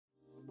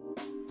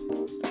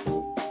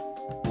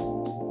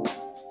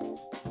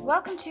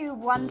Welcome to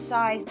One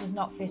Size Does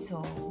Not Fit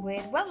All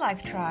with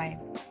Welllife Tribe.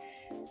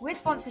 We're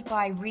sponsored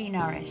by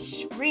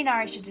Renourish.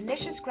 Renourish are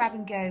delicious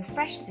grab-and-go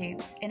fresh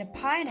soups in a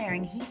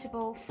pioneering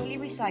heatable, fully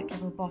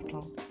recyclable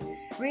bottle.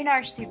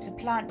 Renourish soups are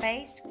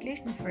plant-based,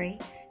 gluten-free,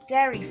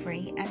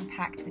 dairy-free and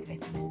packed with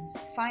vitamins.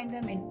 Find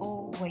them in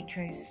all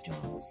Waitrose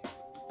stores.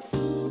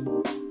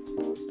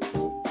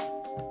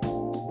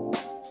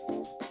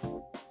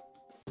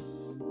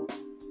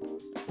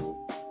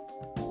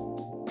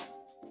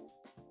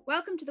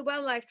 Welcome to the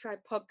Welllife Tribe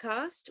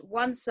podcast,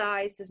 One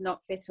Size Does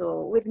Not Fit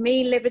All, with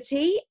me,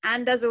 Liberty,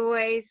 and as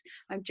always,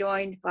 I'm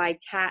joined by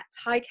Kat.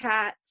 Hi,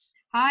 Kat.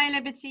 Hi,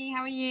 Liberty.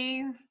 How are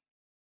you?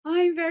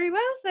 I'm very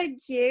well, thank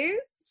you.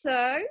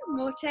 So,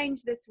 more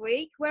change this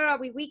week. Where are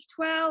we? Week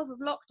 12 of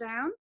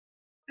lockdown.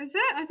 Is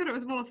it? I thought it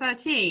was more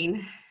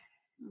 13.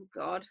 Oh,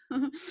 God.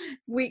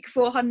 Week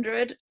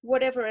 400.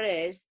 Whatever it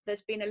is,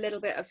 there's been a little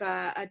bit of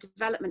a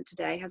development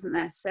today, hasn't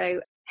there? So,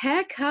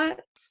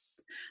 haircuts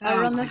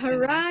are on the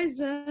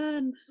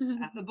horizon.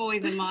 The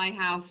boys in my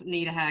house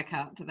need a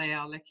haircut. They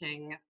are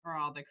looking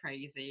rather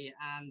crazy.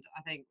 And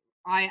I think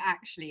I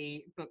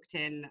actually booked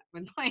in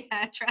with my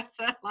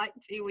hairdresser like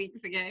 2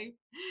 weeks ago.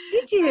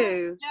 Did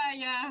you?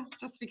 Yeah.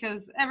 Just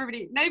because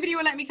nobody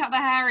will let me cut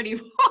their hair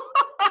anymore.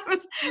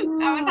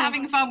 I was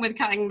having fun with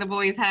cutting the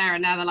boys' hair,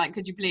 and now they're like,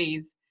 could you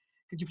please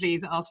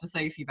ask for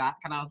Sophie back?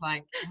 And I was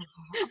like,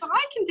 but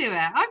I can do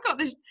it. I've got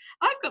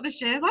the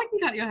shears. I can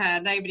cut your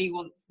hair. Nobody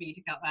wants me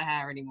to cut their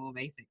hair anymore,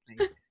 basically.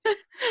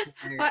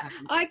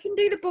 I can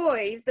do the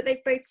boys, but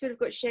they've both sort of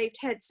got shaved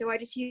heads, so I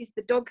just use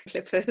the dog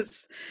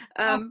clippers.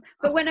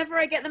 But whenever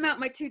I get them out,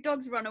 my two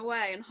dogs run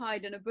away and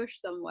hide in a bush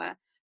somewhere.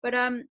 But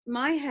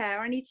my hair,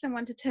 I need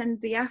someone to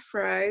tend the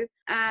afro,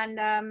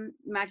 and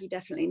Maggie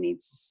definitely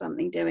needs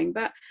something doing.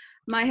 But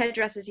my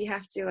hairdressers, you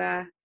have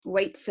to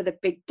wait for the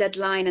big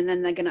deadline, and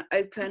then they're going to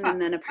open,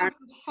 and then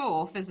apparently the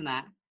 4th, isn't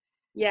it?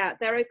 Yeah,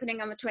 they're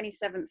opening on the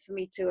 27th for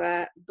me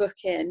to book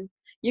in.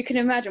 You can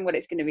imagine what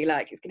it's going to be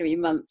like. It's going to be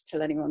months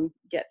till anyone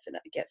gets an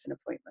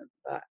appointment.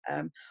 But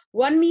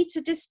 1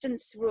 meter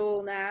distance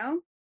rule now,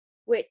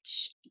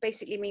 which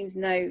basically means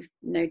no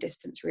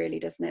distance, really,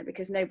 doesn't it?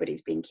 Because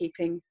nobody's been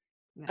keeping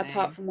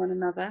apart from one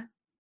another.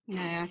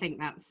 No, I think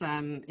that's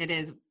it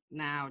is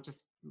now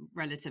just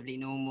relatively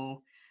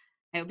normal.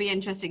 It'll be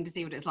interesting to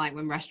see what it's like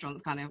when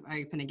restaurants kind of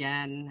open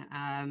again,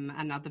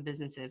 and other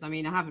businesses. I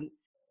mean, I haven't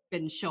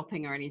been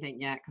shopping or anything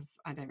yet because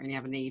I don't really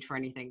have a need for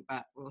anything,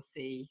 but we'll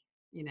see.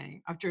 You know,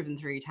 I've driven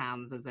through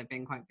towns as they've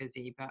been quite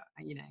busy, but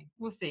you know,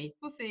 we'll see.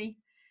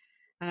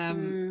 The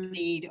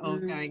need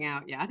of going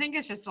out. Yeah, I think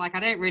it's just like I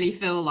don't really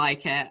feel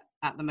like it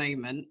at the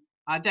moment.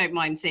 I don't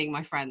mind seeing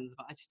my friends,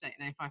 but I just don't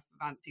know if I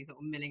fancy sort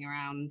of milling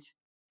around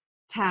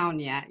town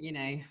yet, you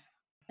know.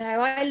 No,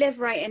 I live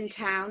right in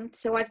town.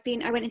 So I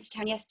went into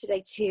town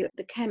yesterday to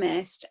the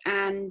chemist,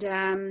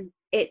 and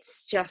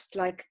it's just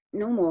like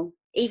normal.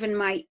 Even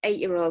my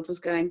 8-year-old was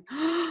going,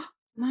 oh,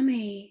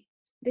 Mummy,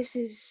 this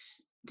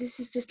is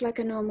just like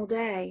a normal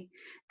day.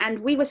 And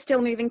we were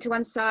still moving to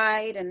one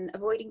side and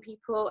avoiding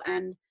people,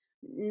 and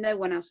no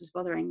one else was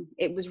bothering.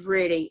 It was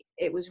really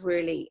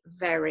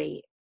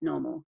very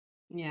normal.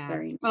 Yeah.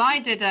 Very normal. Well, I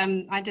did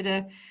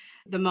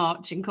the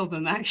march in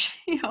Cobham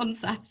actually on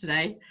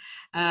Saturday.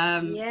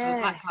 Yes.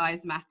 Black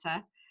Lives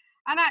Matter.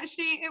 And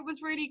actually it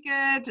was really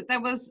good.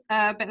 There was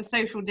a bit of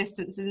social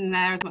distancing in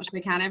there as much as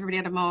they can. Everybody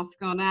had a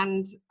mask on,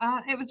 and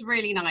it was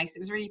really nice. It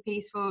was really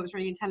peaceful. It was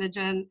really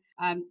intelligent.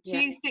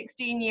 Two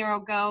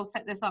 16-year-old girls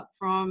set this up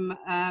from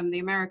the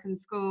American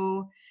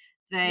school.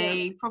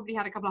 They probably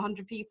had a couple of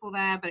hundred people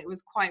there, but it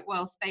was quite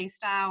well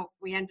spaced out.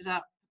 We ended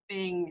up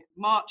being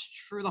marched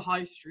through the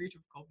high street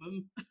of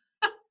Cobham.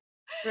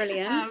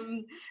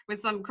 Brilliant.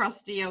 With some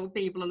crusty old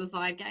people on the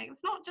side going,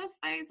 it's not just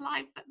those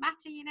lives that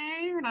matter, you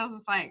know. And I was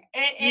just like,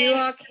 you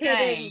are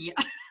kidding.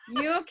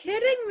 You're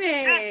kidding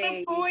me. That's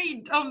the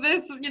point of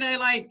this, you know,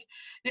 like,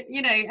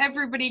 you know,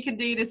 everybody can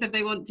do this if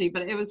they want to.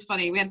 But it was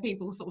funny. We had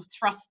people sort of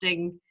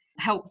thrusting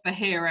help for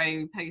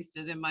hero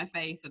posters in my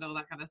face and all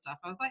that kind of stuff.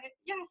 I was like,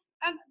 yes,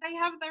 and they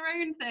have their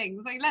own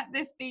thing, so let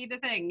this be the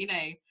thing, you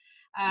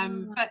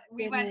know. But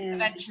we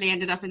eventually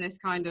ended up in this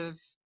kind of,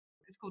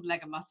 it's called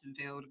Leg and Mutton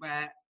Field,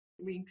 where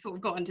we sort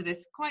of got into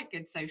this quite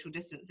good social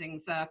distancing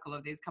circle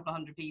of these couple of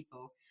hundred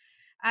people,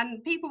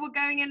 and people were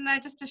going in there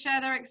just to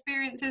share their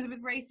experiences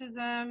with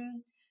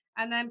racism.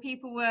 And then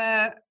people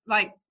were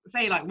like,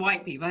 say like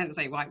white people, I didn't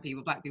say white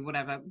people, black people,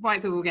 whatever,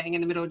 white people were getting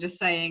in the middle just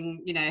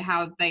saying, you know,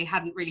 how they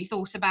hadn't really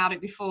thought about it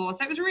before.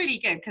 So it was really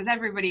good because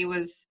everybody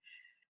was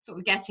sort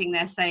of getting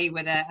their say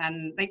with it,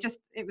 and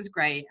it was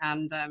great.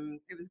 And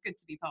it was good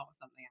to be part of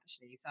something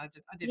actually. So I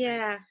did really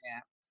enjoy it.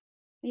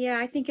 Yeah,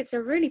 I think it's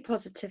a really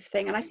positive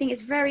thing. And I think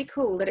it's very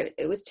cool that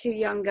it was two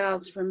young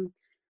girls from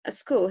a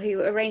school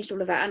who arranged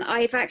all of that. And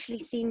I've actually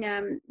seen,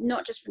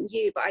 not just from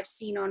you, but I've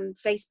seen on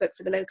Facebook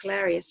for the local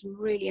area, some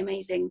really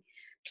amazing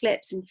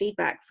clips and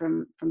feedback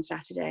from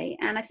Saturday.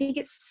 And I think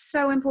it's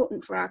so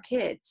important for our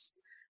kids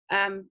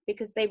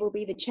because they will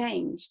be the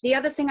change. The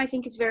other thing I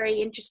think is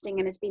very interesting,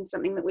 and has been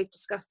something that we've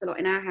discussed a lot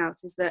in our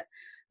house, is that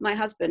my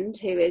husband,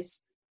 who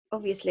is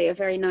obviously a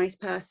very nice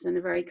person,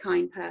 a very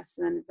kind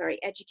person, very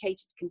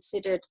educated,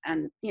 considered,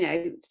 and, you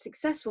know,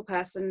 successful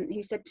person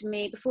who said to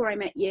me, before I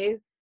met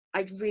you,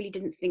 I really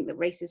didn't think that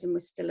racism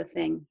was still a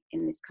thing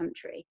in this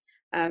country.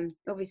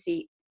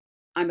 Obviously,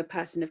 I'm a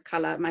person of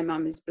color. My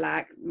mum is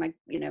black.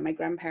 My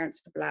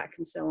grandparents were black,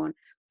 and so on.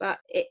 But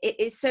it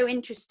is so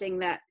interesting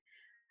that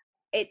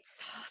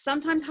it's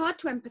sometimes hard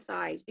to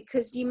empathize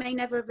because you may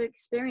never have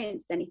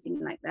experienced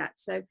anything like that.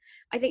 So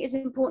I think it's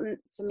important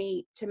for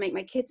me to make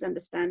my kids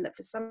understand that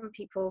for some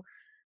people,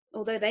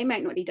 although they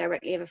might not be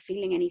directly ever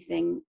feeling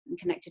anything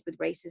connected with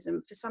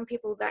racism, for some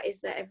people that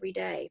is their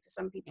everyday. For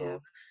some Yeah.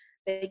 people,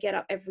 they get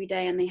up every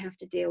day and they have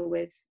to deal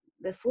with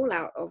the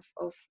fallout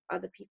of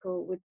other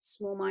people with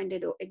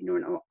small-minded or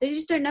ignorant, or they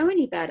just don't know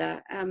any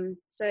better.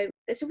 So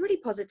it's a really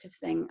positive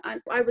thing.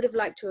 I would have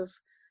liked to have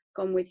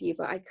gone with you,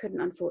 but I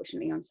couldn't,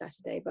 unfortunately, on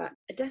Saturday, but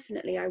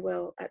definitely I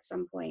will at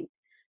some point.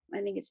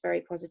 I think it's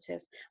very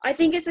positive. I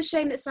think it's a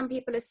shame that some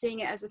people are seeing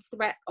it as a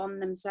threat on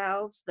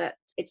themselves, that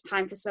it's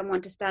time for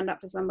someone to stand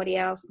up for somebody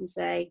else and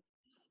say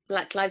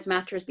Black Lives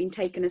Matter has been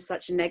taken as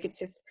such a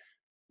negative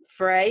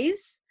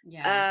phrase.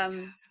 Yeah.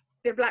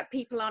 The Black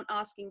people aren't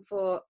asking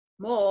for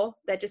more,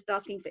 they're just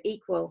asking for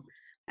equal.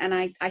 And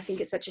I think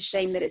it's such a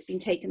shame that it's been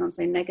taken on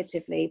so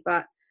negatively,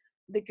 but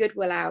the good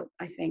will out,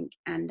 I think,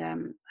 and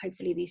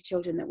hopefully these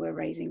children that we're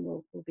raising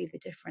will be the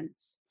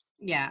difference.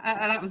 Yeah,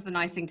 that was the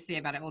nice thing to see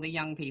about it, all the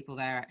young people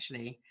there,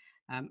 actually.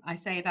 I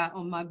say that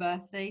on my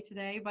birthday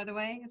today, by the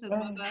way. It is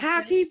my birthday.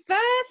 Happy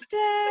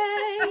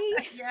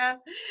birthday! Yeah.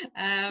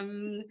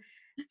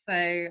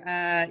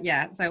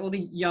 So all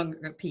the young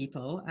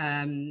people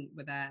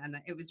were there, and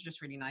it was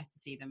just really nice to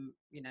see them,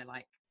 you know,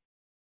 like,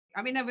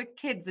 I mean, there were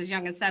kids as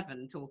young as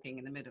 7 talking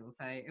in the middle,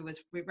 so it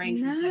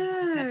ranged from 7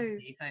 to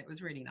 70, so it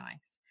was really nice.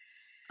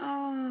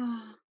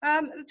 Oh.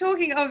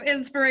 Talking of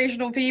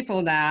inspirational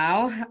people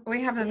now, we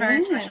have a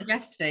very special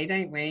guest today,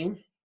 don't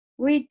we?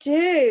 We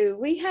do.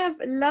 We have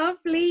a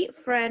lovely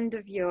friend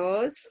of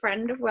yours,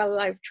 friend of Well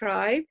Life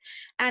Tribe,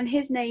 and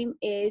his name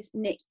is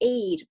Nick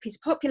Eade. He's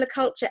a popular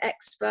culture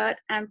expert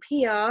and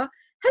PR.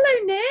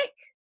 Hello, Nick.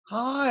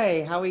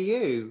 Hi, how are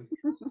you?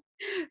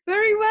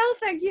 Very well,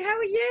 thank you. How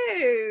are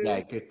you? Yeah,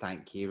 good,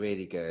 thank you.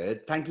 Really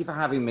good. Thank you for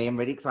having me. I'm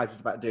really excited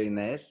about doing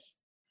this.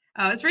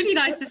 Oh, it's really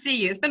nice to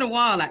see you. It's been a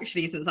while,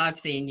 actually, since I've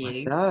seen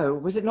you. No,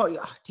 was it not?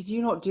 Did you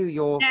not do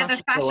your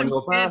fashion show on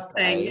your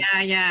birthday?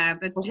 Thing. Yeah.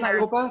 Wasn't that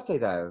your birthday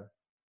though?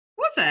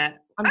 Was it?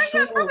 I'm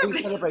sure yeah, we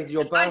celebrated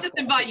your birthday. I just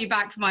invite you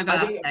back for my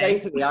birthday. I think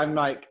basically,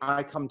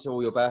 I come to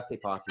all your birthday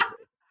parties.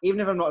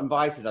 Even if I'm not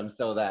invited, I'm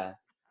still there.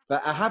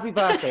 But a happy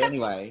birthday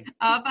anyway.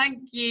 Oh,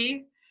 thank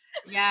you.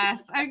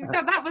 Yes.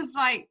 That was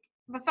like,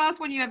 the first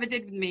one you ever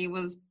did with me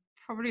was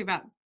probably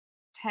about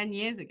 10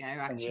 years ago,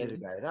 actually. 10 years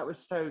ago. That was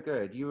so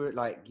good. You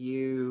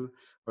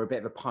were a bit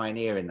of a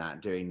pioneer in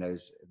that, doing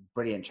those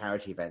brilliant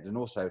charity events. And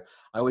also,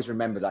 I always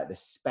remember like the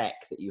spec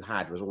that you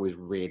had was always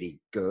really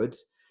good.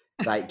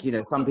 Like, you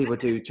know, some people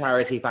do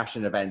charity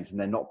fashion events and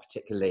they're not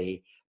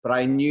particularly, but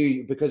I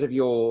knew because of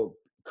your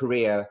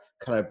career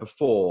kind of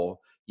before,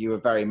 you were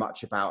very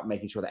much about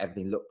making sure that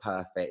everything looked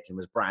perfect and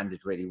was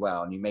branded really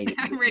well. And you made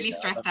it really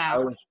stressed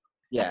out.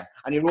 Yeah.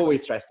 And you're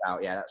always stressed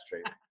out. Yeah, that's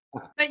true.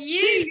 But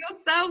you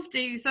yourself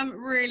do some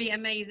really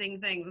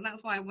amazing things, and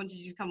that's why I wanted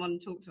you to come on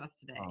and talk to us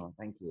today. Oh,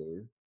 thank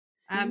you.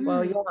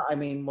 Well, yeah, I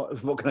mean,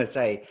 what can I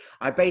say?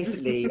 I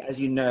basically, as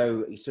you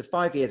know, so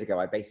 5 years ago,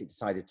 I basically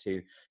decided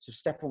to sort of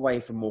step away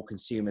from more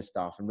consumer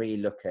stuff and really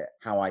look at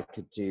how I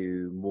could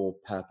do more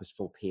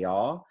purposeful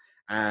PR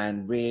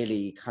and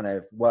really kind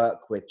of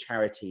work with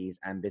charities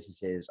and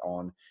businesses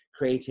on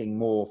creating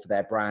more for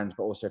their brands,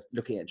 but also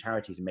looking at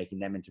charities and making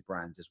them into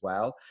brands as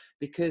well.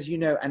 Because, you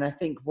know, and I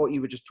think what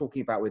you were just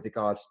talking about with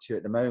regards to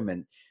at the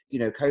moment, you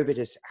know, COVID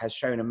has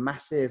shown a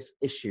massive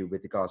issue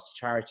with regards to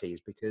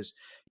charities because,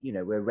 you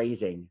know, we're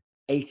raising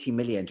 80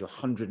 million to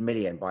 100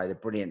 million by the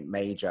brilliant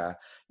major,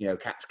 you know,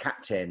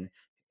 captain,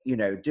 you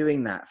know,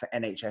 doing that for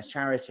NHS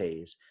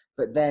charities.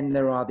 But then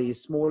there are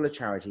these smaller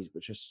charities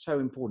which are so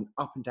important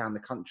up and down the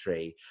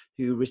country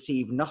who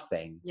receive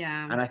nothing.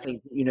 Yeah. And I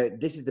think, you know,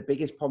 this is the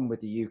biggest problem with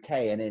the UK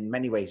and in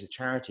many ways with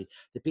charity.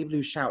 The people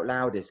who shout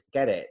loudest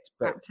get it.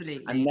 But,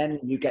 absolutely. And then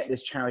you get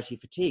this charity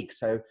fatigue.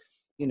 So,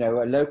 you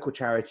know, a local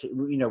charity,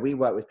 you know, we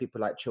work with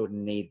people like Children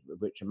in Need,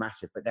 which are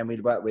massive, but then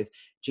we work with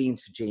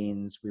Jeans for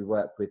Jeans. We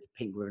work with the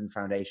Pink Ribbon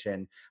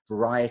Foundation,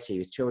 Variety,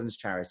 with children's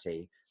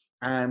charity.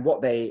 And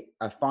what they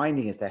are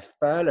finding is they're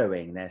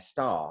furloughing their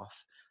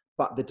staff,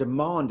 but the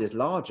demand is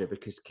larger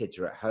because kids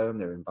are at home,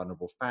 they're in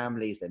vulnerable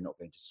families, they're not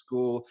going to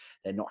school,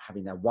 they're not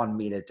having their 1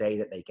 meal a day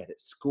that they get at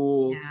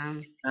school. Yeah.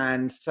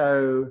 And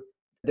so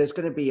there's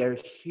going to be a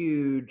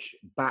huge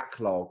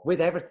backlog with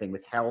everything,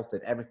 with health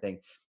and everything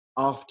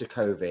after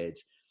COVID,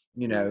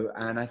 you know,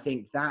 and I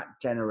think that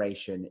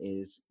generation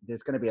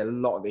there's going to be a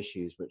lot of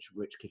issues which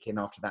kick in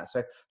after that.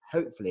 So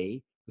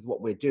hopefully with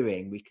what we're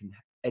doing, we can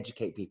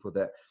educate people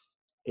that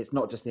it's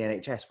not just the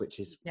NHS, which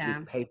is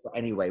we pay for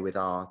anyway with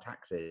our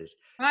taxes.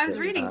 Well, I was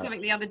reading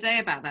something the other day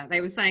about that. They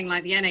were saying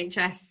like the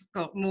NHS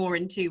got more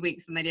in 2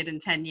 weeks than they did in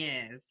 10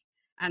 years.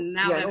 And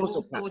now Yeah, they're and more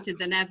also, sorted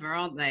than ever,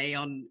 aren't they,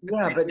 on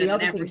yeah, but the equipment and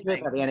other thing too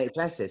everything? about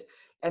the NHS is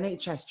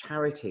NHS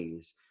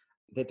charities,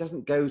 it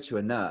doesn't go to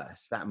a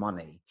nurse, that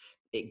money.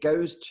 It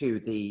goes to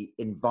the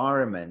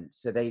environment.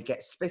 So they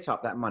get split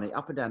up, that money,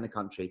 up and down the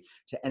country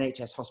to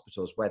NHS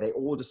hospitals where they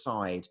all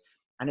decide.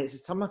 And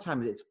it's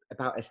sometimes it's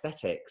about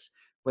aesthetics,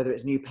 whether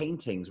it's new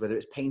paintings, whether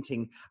it's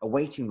painting a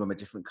waiting room a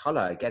different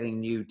color, getting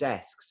new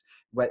desks,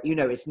 where, you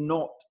know, it's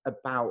not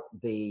about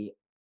the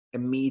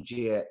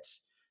immediate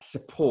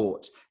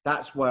support.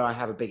 That's where I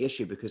have a big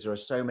issue, because there are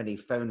so many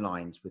phone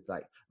lines with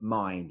like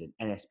Mind and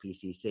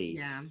NSPCC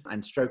Yeah.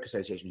 and Stroke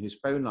Association, whose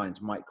phone lines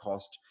might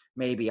cost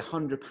maybe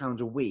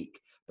 £100 a week,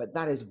 but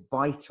that is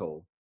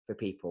vital for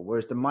people.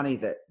 Whereas the money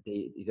that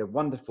the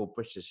wonderful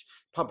British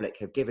public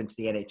have given to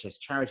the NHS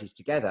charities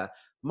together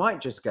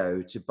might just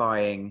go to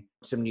buying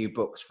some new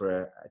books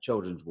for a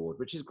children's ward,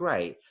 which is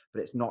great,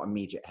 but it's not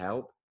immediate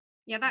help.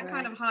 Yeah, that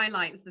kind Right. of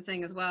highlights the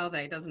thing as well,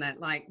 though, doesn't it?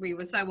 Like, we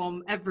were so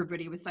on,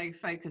 everybody was so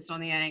focused on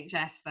the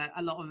NHS that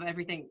a lot of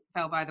everything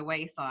fell by the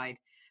wayside.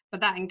 But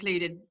that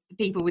included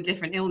people with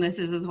different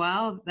illnesses as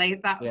well. Yeah.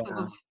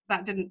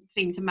 That didn't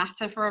seem to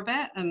matter for a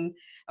bit. And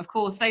of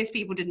course, those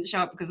people didn't show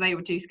up because they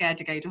were too scared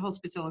to go to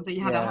hospital. And so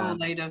you had a Yeah. whole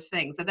load of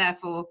things. So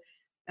therefore,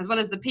 as well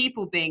as the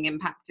people being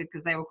impacted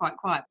because they were quite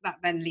quiet, that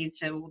then leads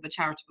to all the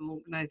charitable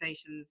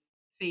organisations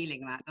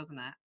feeling that, doesn't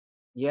it?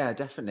 Yeah,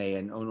 definitely.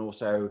 And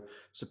also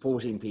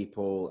supporting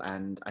people.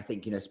 And I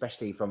think, you know,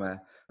 especially from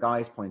a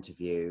guy's point of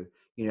view,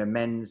 you know,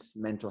 men's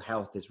mental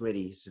health has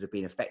really sort of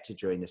been affected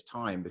during this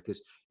time,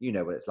 because you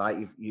know what it's like.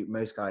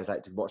 Most guys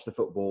like to watch the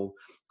football,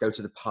 go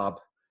to the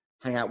pub,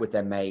 hang out with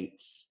their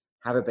mates,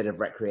 have a bit of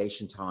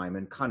recreation time,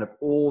 and kind of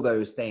all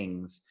those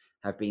things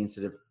have been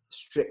sort of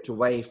stripped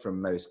away from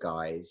most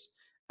guys.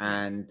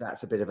 Yeah. And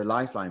that's a bit of a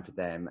lifeline for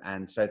them.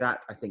 And so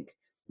that, I think,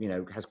 you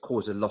know, has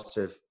caused a lot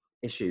of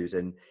issues.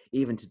 And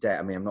even today,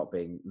 I mean, I'm not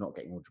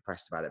getting all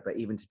depressed about it, but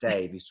even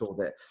today, we saw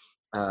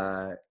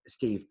that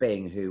Steve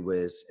Bing, who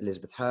was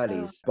Elizabeth Oh,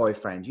 Hurley's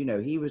boyfriend, you know,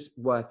 he was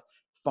worth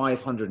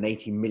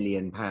 £580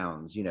 million.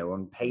 You know,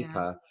 on Yeah.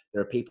 paper,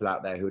 there are people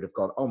out there who would have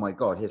gone, oh my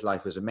God, his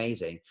life was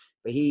amazing.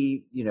 But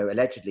he, you know,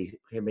 allegedly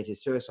committed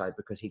suicide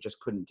because he just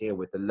couldn't deal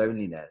with the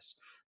loneliness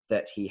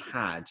that he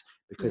had.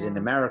 Because in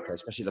Yeah. America,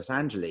 especially Los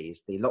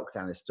Angeles, the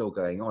lockdown is still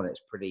going on.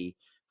 It's pretty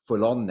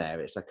full on there.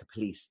 It's like a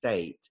police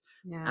state.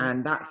 Yeah.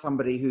 And that's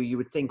somebody who you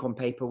would think on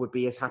paper would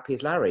be as happy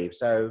as Larry.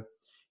 So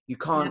you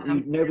can't,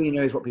 Yeah. nobody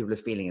knows what people are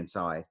feeling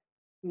inside.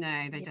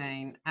 No, they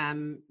yeah. don't.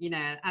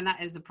 And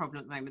that is the problem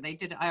at the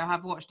moment. I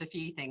have watched a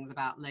few things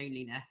about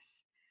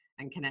loneliness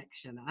and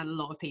connection, and a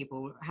lot of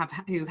people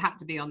who've had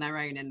to be on their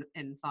own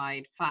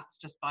inside flats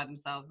just by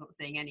themselves, not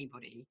seeing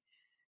anybody.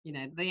 You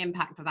know, the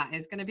impact of that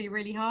is going to be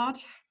really hard.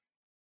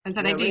 And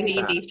so they Yeah, do really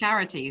need bad. these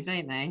charities,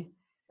 don't they?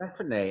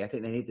 Definitely. I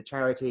think they need the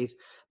charities.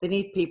 They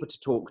need people to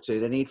talk to.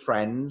 They need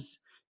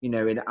friends. You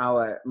know, in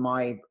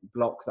my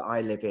block that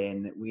I live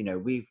in, you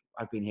know,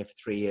 I've been here for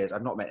 3 years.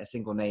 I've not met a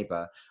single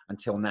neighbor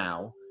until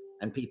now.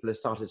 And people have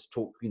started to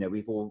talk. You know,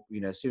 we've all,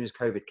 you know, as soon as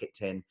COVID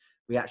kicked in,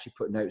 we actually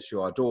put notes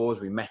through our doors.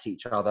 We met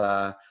each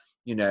other.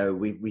 You know,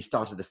 we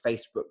started a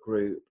Facebook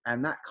group,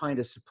 and that kind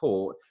of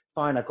support.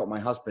 Fine, I've got my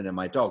husband and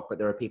my dog, but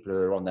there are people who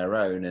are on their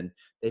own and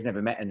they've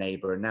never met a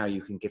neighbor, and now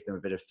you can give them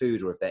a bit of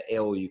food, or if they're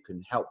ill, you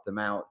can help them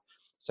out.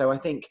 So I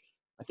think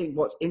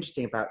what's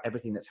interesting about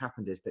everything that's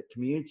happened is that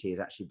community has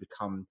actually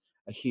become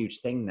a huge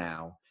thing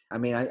now. I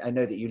mean, I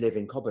know that you live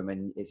in Cobham,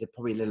 and it's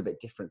probably a little bit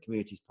different.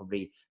 Community's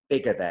probably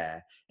bigger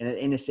there. In an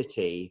inner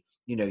city,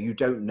 you know, you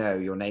don't know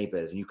your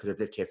neighbours, and you could have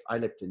lived here. I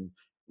lived in,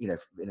 you know,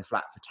 in a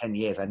flat for 10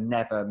 years. I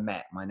never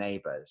met my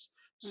neighbours.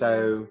 Mm.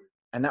 So,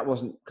 and that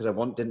wasn't because I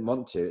didn't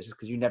want to. It's just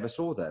because you never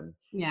saw them.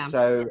 Yeah.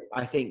 So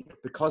I think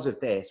because of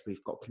this,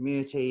 we've got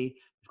community,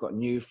 we've got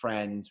new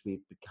friends,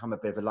 we've become a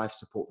bit of a life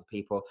support for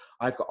people.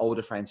 I've got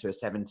older friends who are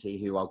 70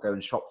 who I'll go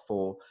and shop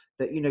for,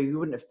 that, you know, you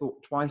wouldn't have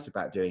thought twice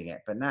about doing it,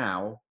 but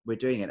now we're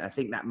doing it. I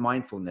think that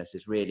mindfulness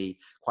is really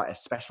quite a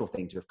special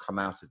thing to have come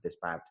out of this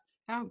bad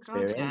Oh God,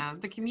 yeah. experience.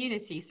 The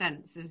community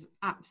sense is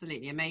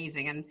absolutely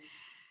amazing, and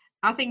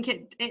I think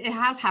it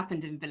has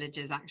happened in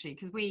villages actually,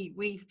 because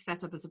we've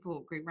set up a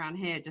support group around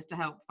here just to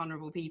help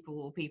vulnerable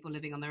people or people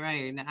living on their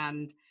own,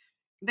 and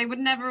they would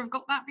never have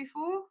got that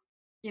before.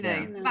 You know,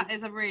 Yeah. so No. that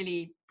is a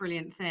really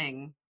brilliant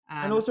thing.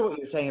 And also what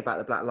you were saying about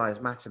the Black Lives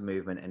Matter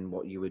movement and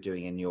what you were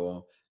doing in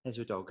there's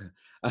your dog,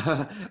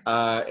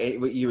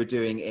 what you were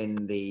doing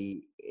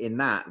in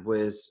that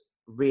was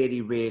really,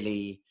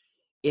 really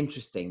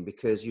interesting,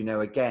 because, you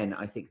know, again,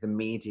 I think the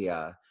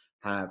media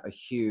have a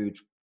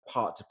huge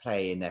part to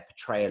play in their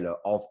portrayal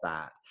of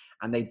that.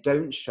 And they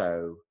don't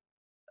show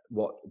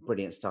what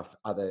brilliant stuff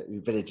other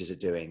villages are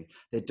doing.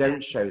 They Yeah,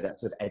 don't show that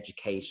sort of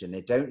education.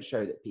 They don't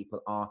show that people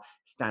are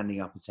standing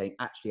up and saying,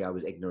 actually, I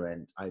was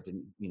ignorant. I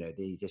didn't, you know,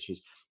 these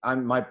issues.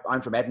 I'm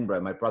from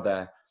Edinburgh. My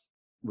brother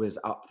was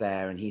up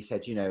there, and he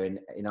said, you know, in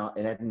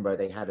Edinburgh,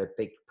 they had a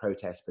big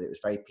protest, but it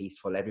was very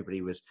peaceful.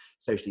 Everybody was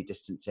socially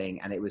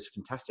distancing, and it was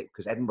fantastic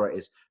because Edinburgh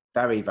is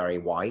very, very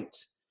white.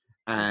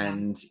 yeah,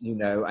 And, you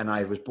know, and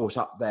I was brought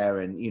up there,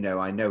 and, you know,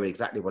 I know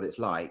exactly what it's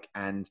like.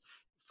 And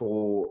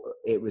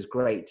it was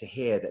great to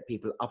hear that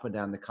people up and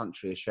down the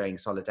country are showing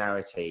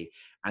solidarity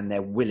and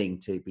they're willing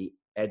to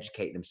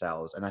educate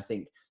themselves. And I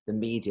think the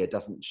media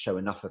doesn't show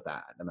enough of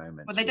that at the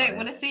moment, Well, to they be don't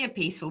want honest. to see a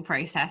peaceful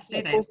protest,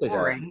 Yeah, do of they? course It's they don't.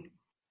 boring.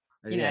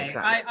 You know, Yeah,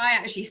 exactly. I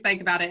actually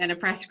spoke about it in a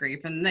press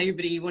group and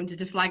nobody wanted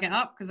to flag it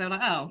up because they were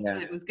like, oh, so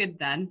Yeah, it was good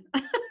then.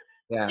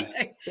 yeah. You know,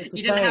 It's a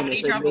you didn't have shame. any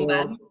It's a trouble real.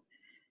 then.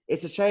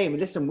 It's a shame.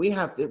 Listen, we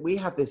have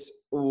this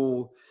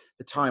all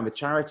the time with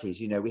charities.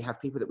 You know, we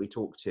have people that we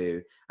talk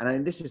to,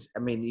 and this is, I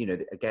mean, you know,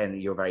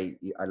 again,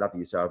 I love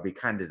you, so I'll be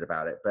candid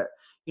about it. But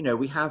you know,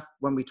 we have,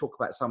 when we talk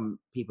about some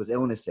people's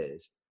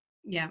illnesses,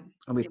 Yeah.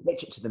 and we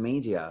pitch it to the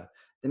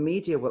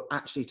media will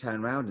actually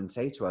turn around and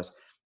say to us,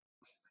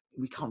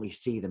 we can't really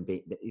see them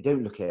they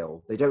don't look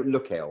ill. They don't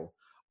look ill,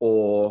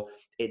 or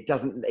it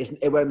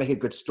won't make a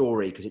good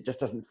story because it just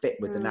doesn't fit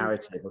with the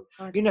narrative.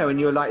 God. You know, and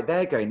you're like,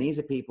 they're going, these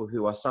are people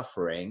who are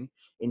suffering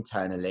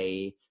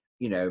internally,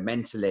 you know,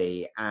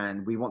 mentally,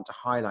 and we want to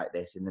highlight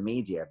this in the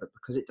media, but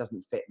because it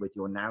doesn't fit with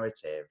your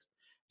narrative,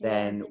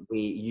 then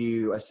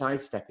you are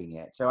sidestepping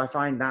it. So I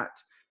find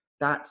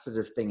that sort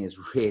of thing is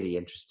really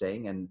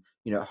interesting. And,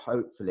 you know,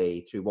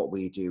 hopefully through what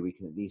we do, we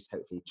can at least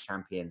hopefully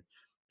champion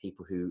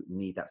people who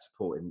need that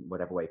support in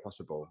whatever way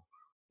possible.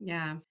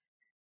 Yeah.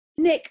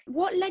 Nick,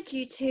 what led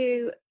you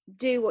to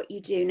do what you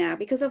do now?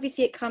 Because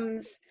obviously it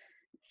comes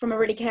from a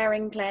really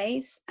caring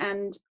place,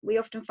 and we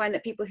often find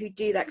that people who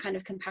do that kind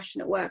of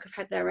compassionate work have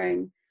had their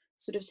own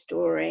sort of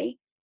story.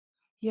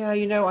 Yeah,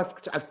 you know, I've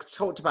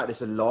talked about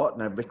this a lot,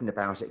 and I've written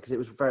about it because it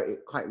was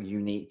quite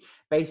unique.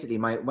 Basically,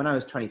 when I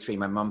was 23,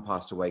 my mum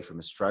passed away from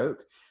a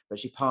stroke, but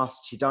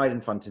she died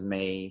in front of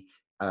me.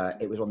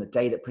 It was on the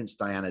day that Princess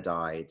Diana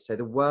died. So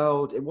the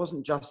world, it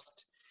wasn't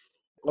just,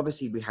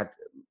 obviously we had,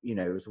 you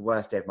know, it was the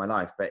worst day of my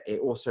life, but it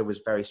also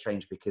was very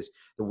strange because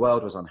the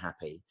world was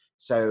unhappy.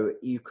 So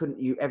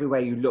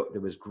everywhere you looked,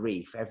 there was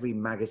grief. Every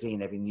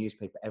magazine, every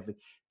newspaper, every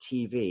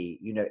TV,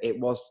 you know, it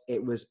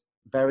was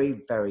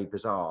very, very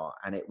bizarre.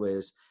 And it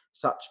was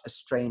such a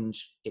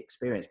strange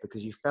experience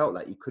because you felt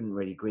like you couldn't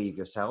really grieve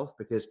yourself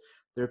because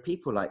there are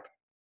people like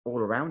all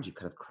around you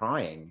kind of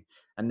crying.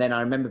 And then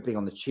I remember being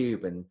on the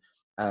tube and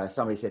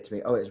somebody said to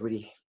me, oh, it's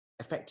really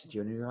affected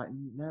you. And you're like,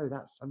 no,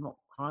 I'm not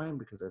crying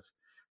because of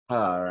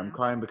her. I'm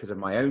crying because of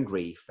my own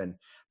grief.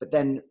 But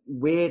then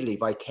weirdly,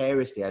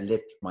 vicariously, I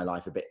lived my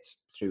life a bit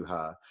through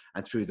her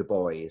and through the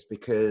boys,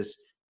 because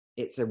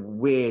it's a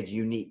weird,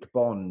 unique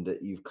bond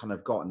that you've kind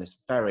of got in this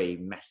very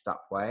messed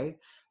up way.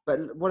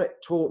 But what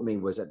it taught me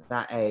was at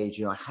that age,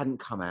 you know, I hadn't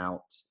come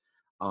out.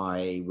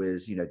 I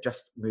was, you know,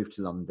 just moved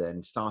to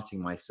London,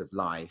 starting my sort of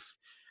life.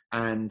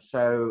 And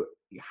so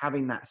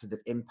having that sort of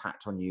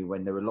impact on you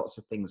when there were lots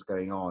of things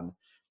going on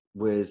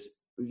was,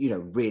 you know,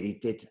 really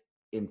did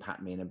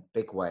impact me in a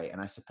big way.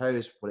 And I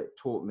suppose what it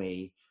taught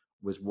me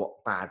was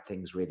what bad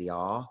things really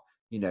are.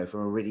 You know,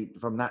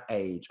 from that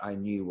age, I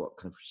knew what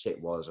kind of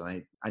shit was.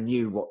 And I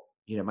knew what,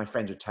 you know, my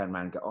friends would turn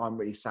around and go, oh, I'm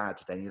really sad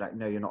today. And you're like,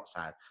 no, you're not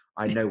sad.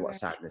 I know what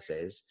sadness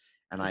is,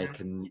 and I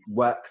can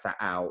work that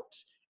out.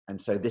 And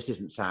so this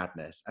isn't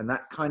sadness. And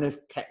that kind of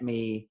kept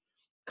me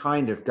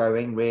kind of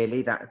going,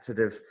 really, that sort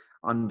of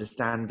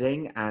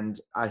understanding. And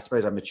I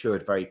suppose I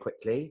matured very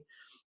quickly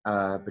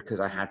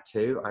because I had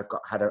to.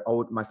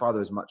 My father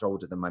was much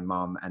older than my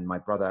mum, and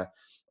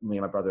me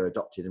and my brother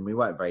adopted, and we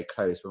weren't very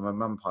close. When my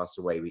mum passed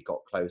away, we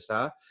got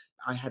closer.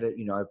 I had a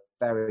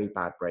very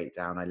bad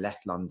breakdown. I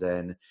left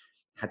London,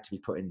 had to be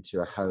put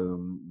into a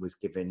home, was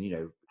given, you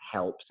know,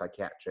 help,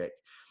 psychiatric.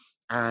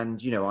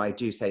 And, you know, I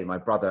do say my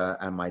brother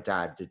and my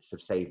dad did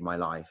sort of save my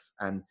life.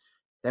 And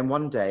then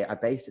one day I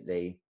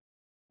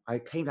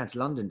came down to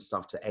London just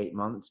after 8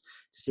 months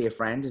to see a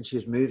friend, and she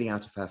was moving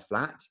out of her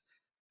flat.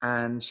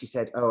 And she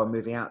said, oh, I'm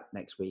moving out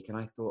next week. And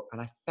I thought,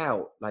 and I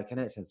felt like, I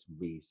know it sounds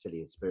really silly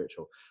and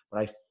spiritual, but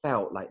I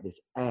felt like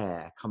this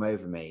air come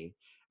over me.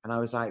 And I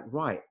was like,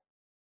 right,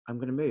 I'm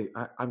going to move.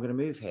 I'm going to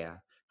move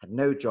here. Had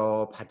no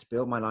job, had to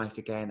build my life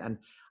again. And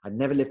I'd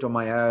never lived on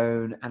my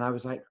own. And I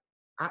was like,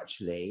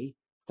 actually,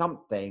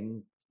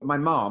 my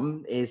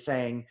mom is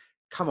saying,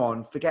 come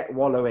on, forget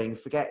wallowing,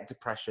 forget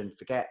depression,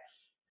 forget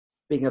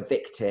being a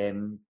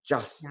victim,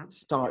 just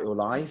start your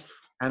life.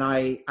 And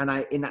I,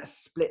 in that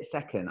split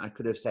second, I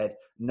could have said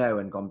no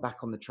and gone back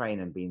on the train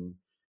and been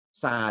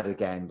sad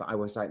again. But I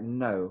was like,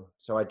 no.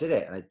 So I did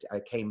it. And I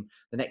came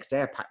the next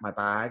day, I packed my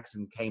bags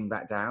and came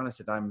back down. I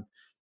said, I'm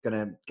going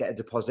to get a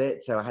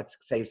deposit. So I had to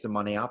save some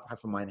money up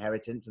from my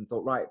inheritance and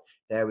thought, right,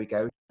 there we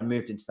go. I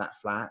moved into that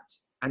flat.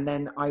 And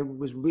then I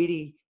was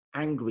really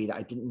angry that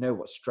I didn't know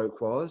what stroke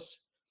was.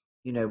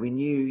 You know, we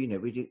knew, you know,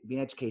 we'd been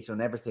educated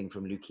on everything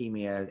from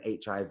leukemia,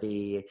 HIV,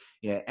 you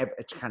know,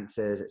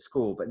 cancers at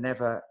school, but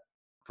never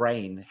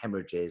brain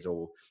hemorrhages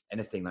or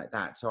anything like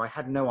that. So I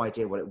had no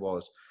idea what it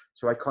was.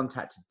 So I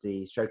contacted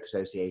the Stroke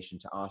Association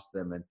to ask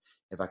them and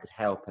if I could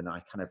help. And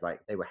I kind of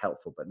they were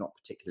helpful, but not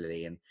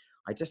particularly. And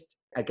I just,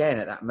 again,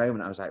 at that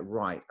moment, I was like,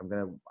 right,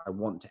 I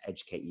want to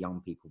educate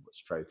young people what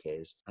stroke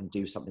is and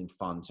do something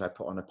fun. So I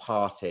put on a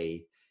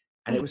party.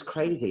 And it was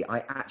crazy.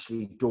 I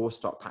actually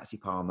doorstopped Patsy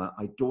Palmer.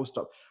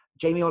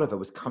 Jamie Oliver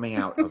was coming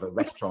out of a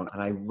restaurant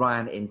and I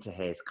ran into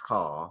his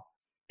car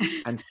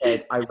and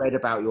said, I read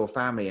about your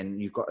family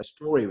and you've got a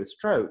story with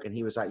stroke. And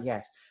he was like,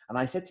 yes. And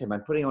I said to him,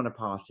 I'm putting on a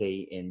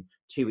party in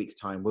 2 weeks'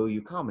 time. Will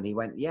you come? And he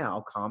went, yeah,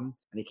 I'll come.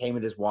 And he came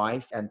with his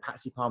wife, and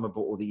Patsy Palmer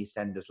bought all the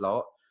EastEnders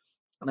lot.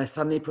 And I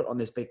suddenly put on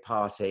this big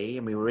party,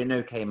 and we were in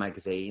OK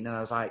Magazine. And I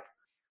was like,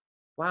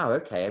 wow,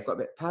 okay, I've got a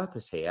bit of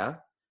purpose here.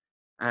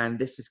 And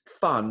this is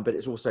fun, but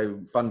it's also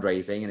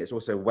fundraising and it's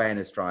also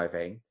awareness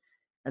driving.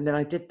 And then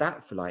I did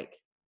that for like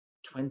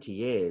 20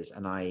 years.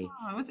 And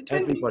Was it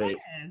 20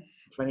 years?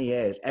 20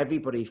 years,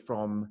 everybody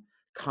from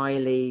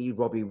Kylie,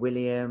 Robbie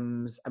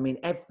Williams. I mean,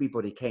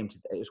 everybody came to,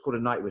 it was called A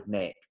Night with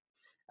Nick.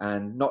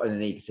 And not in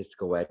an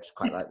egotistical way, I just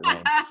quite like the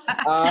name.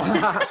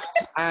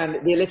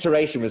 And the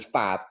alliteration was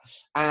fab.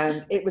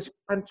 And it was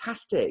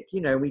fantastic.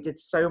 You know, we did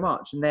so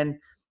much. And then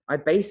I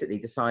basically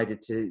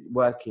decided to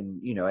work in,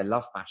 you know, I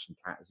love Fashion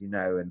Cat, as you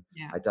know, and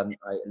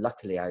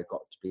luckily I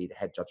got to be the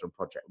head judge on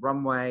Project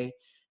Runway.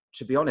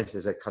 To be honest,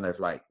 as a kind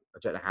of like, I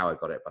don't know how I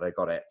got it, but I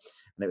got it.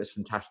 And it was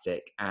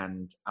fantastic.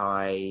 And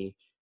I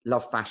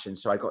love fashion.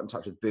 So I got in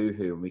touch with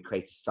Boohoo and we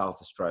created Style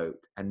for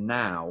Stroke. And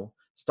now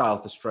Style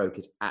for Stroke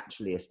is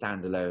actually a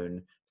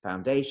standalone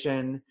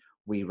foundation.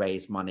 We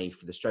raise money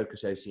for the Stroke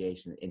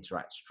Association,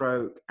 Interact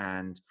Stroke.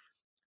 And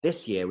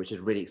this year, which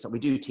is really exciting, we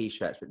do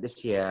T-shirts, but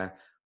this year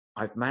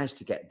I've managed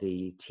to get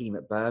the team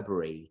at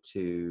Burberry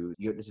to,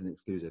 this is an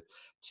exclusive,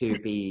 to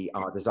be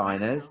our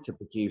designers, to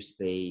produce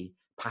the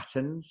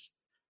patterns.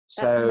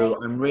 So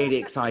I'm really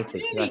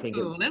excited because really I think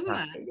cool, it's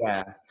fantastic.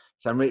 Yeah.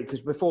 So I'm really, because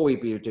before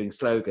we'd be doing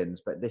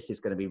slogans, but this is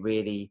going to be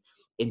really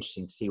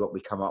interesting to see what we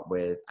come up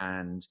with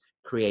and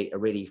create a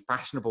really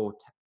fashionable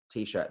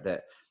T-shirt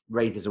that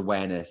raises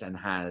awareness and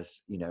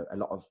has, you know, a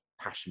lot of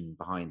passion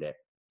behind it.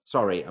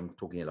 Sorry, I'm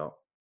talking a lot.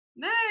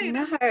 No.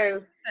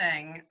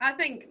 Thing. I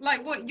think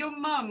like what your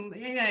mum,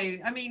 you know,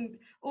 I mean,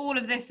 all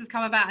of this has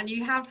come about and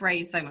you have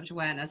raised so much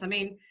awareness. I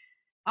mean,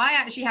 I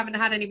actually haven't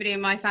had anybody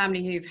in my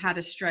family who've had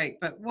a stroke,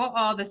 but what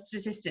are the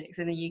statistics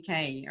in the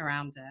UK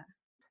around it?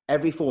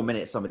 Every 4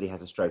 minutes, somebody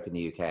has a stroke in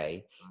the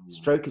UK.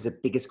 Stroke is the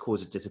biggest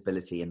cause of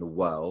disability in the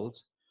world.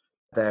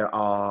 There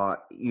are,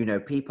 you know,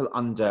 people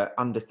under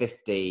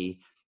 50,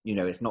 you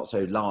know, it's not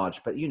so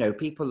large, but, you know,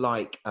 people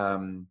like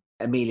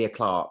Amelia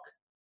Clark.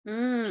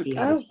 Oh,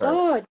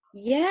 God,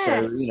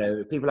 yes. So, you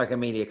know, people like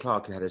Amelia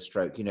Clark who had a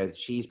stroke, you know,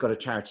 she's got a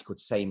charity called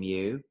Same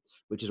You,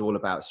 which is all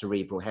about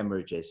cerebral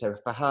hemorrhages. So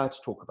for her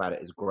to talk about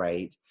it is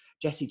great.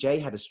 Jessie J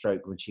had a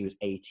stroke when she was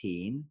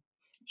 18.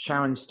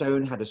 Sharon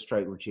Stone had a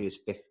stroke when she was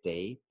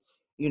 50.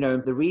 You know,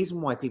 the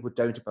reason why people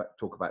don't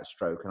talk about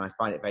stroke, and I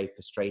find it very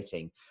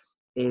frustrating,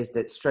 is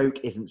that stroke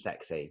isn't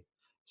sexy.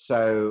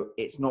 So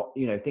it's not,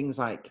 you know, things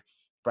like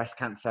breast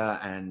cancer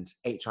and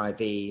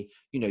HIV, you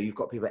know, you've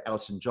got people like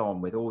Elton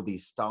John with all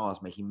these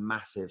stars making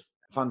massive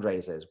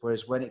fundraisers.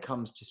 Whereas when it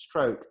comes to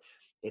stroke,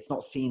 it's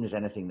not seen as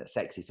anything that's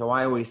sexy. So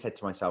I always said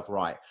to myself,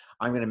 right,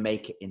 I'm going to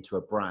make it into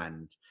a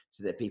brand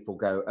so that people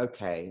go,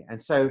 okay.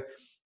 And so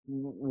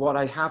what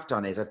I have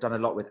done is I've done a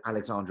lot with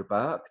Alexandra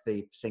Burke,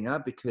 the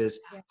singer, because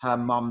her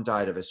mum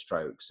died of a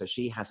stroke. So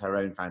she has her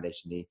own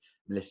foundation, the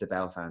Melissa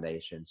Bell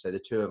Foundation. So the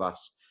two of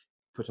us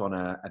put on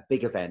a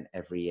big event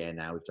every year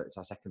now. It's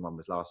our second one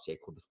was last year,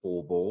 called the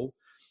Four Ball.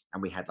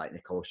 And we had like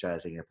Nicole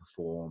Scherzinger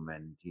perform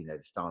and, you know,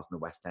 the stars in the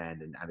West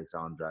End and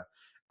Alexandra.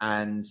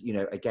 And, you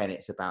know, again,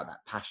 it's about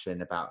that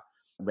passion, about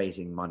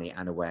raising money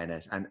and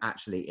awareness. And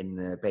actually in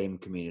the BAME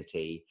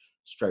community,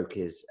 stroke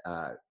is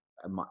a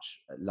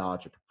much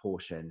larger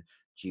proportion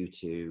due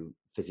to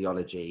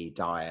physiology,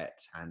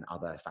 diet, and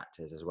other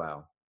factors as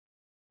well.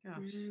 Gosh.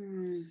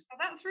 Well,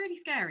 that's really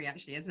scary,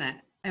 actually, isn't it?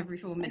 Every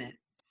 4 minutes.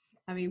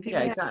 I mean, people...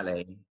 Yeah,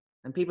 exactly.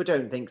 And people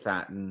don't think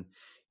that. And,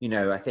 you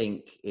know, I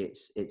think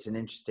it's an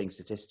interesting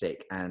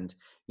statistic. And,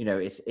 you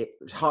know,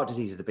 heart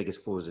disease is the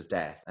biggest cause of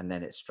death, and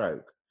then it's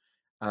stroke.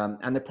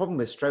 And the problem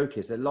with stroke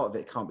is that a lot of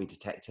it can't be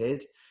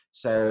detected.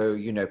 So,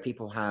 you know,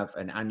 people have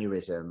an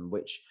aneurysm,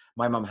 which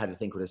my mum had a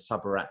thing called a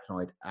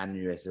subarachnoid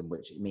aneurysm,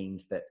 which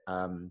means that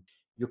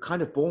you're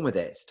kind of born with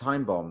it. It's a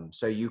time bomb.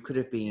 So you could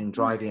have been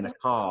driving in a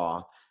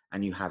car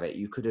and you have it.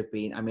 You could have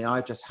been, I mean,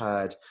 I've just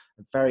heard,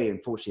 very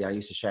unfortunately, I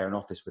used to share an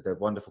office with a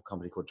wonderful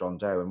company called John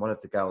Doe. And one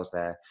of the girls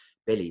there,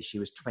 Billy, she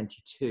was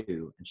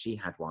 22 and she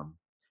had one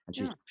and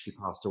she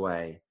passed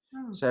away.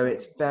 So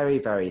it's very,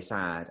 very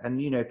sad.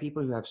 And, you know,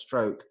 people who have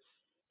stroke,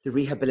 the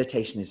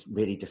rehabilitation is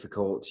really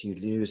difficult.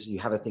 You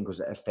have a thing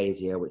called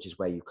aphasia, which is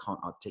where you can't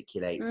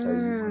articulate. So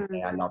you want to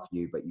say, I love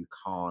you, but you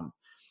can't.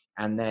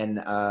 And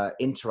then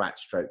Interact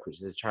Stroke,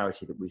 which is a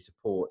charity that we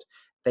support,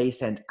 they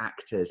send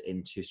actors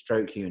into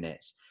stroke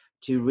units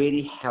to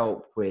really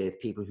help with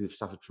people who've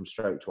suffered from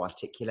stroke to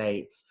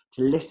articulate,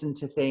 to listen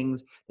to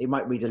things. They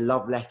might read a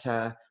love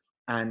letter,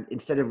 and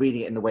instead of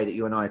reading it in the way that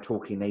you and I are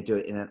talking, they do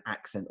it in an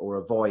accent or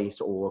a voice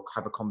or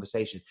have a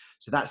conversation.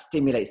 So that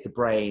stimulates the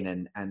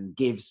brain and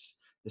gives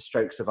the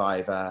stroke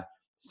survivor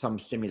some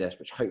stimulus,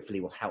 which hopefully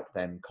will help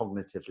them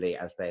cognitively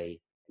as they,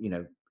 you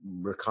know,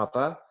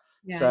 recover.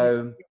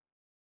 So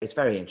it's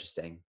very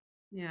interesting.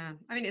 Yeah.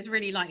 I mean, it's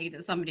really likely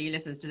that somebody who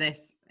listens to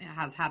this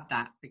has had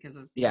that because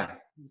of, you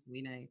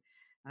know.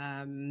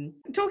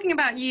 Talking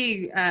about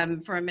you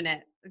for a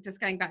minute, just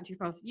going back to your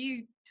past,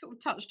 you sort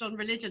of touched on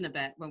religion a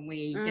bit when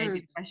we gave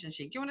you the question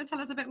sheet. Do you want to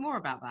tell us a bit more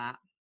about that?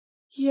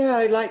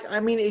 Yeah, like, I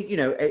mean,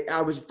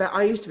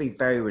 I used to be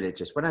very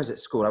religious. When I was at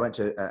school, I went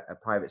to a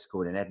private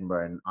school in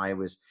Edinburgh, and I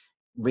was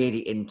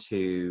really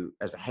into,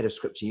 as the head of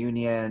Scripture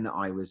Union,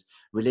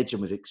 religion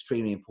was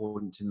extremely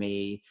important to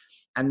me.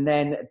 And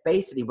then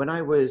basically when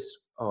I was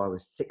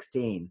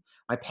 16,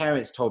 my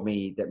parents told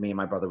me that me and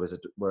my brother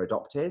were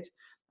adopted.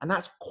 And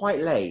that's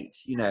quite late,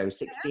 16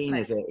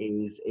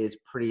 Lovely. is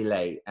pretty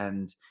late.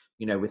 And,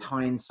 with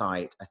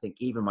hindsight, I think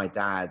even my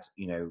dad,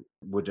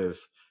 would have,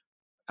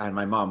 and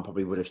my mum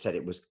probably would have said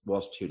it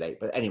was too late.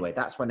 But anyway,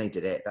 that's when they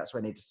did it. That's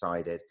when they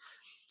decided.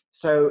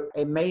 So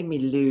it made me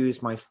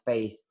lose my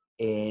faith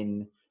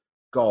in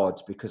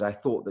God, because I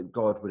thought that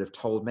God would have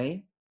told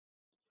me.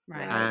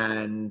 Right.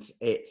 And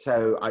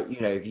so I,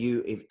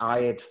 if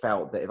I had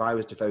felt that if I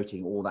was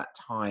devoting all that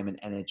time and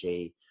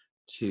energy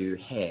to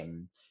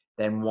him,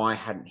 then why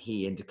hadn't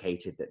he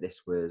indicated that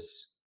this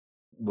was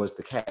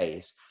the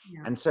case?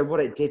 Yeah. And so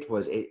what it did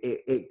was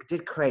it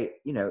did create,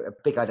 a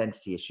big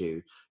identity issue.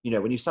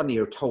 When you suddenly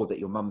you're told that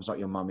your mum's not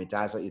your mum, your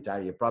dad's not your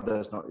dad, your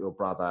brother's not your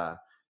brother,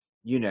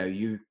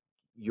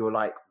 you're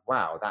like,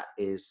 wow, that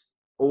is,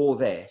 all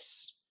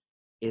this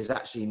is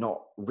actually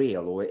not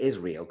real, or it is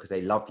real because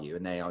they love you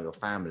and they are your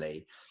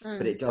family.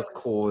 But it just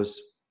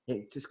causes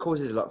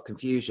a lot of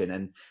confusion.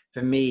 And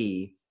for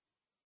me,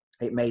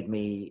 it made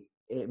me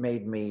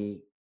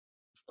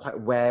quite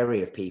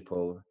wary of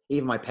people.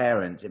 Even my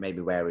parents, it made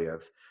me wary of,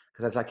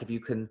 because I was like, if you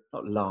can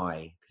not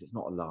lie, because it's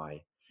not a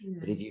lie,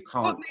 but if you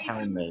What can't made tell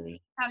them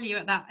me. tell you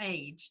at that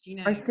age? Do you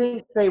know? I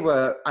think they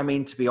were, I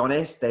mean, to be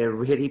honest, they were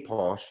really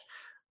posh,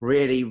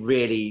 really,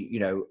 really,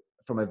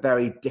 from a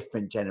very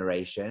different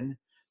generation.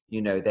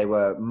 They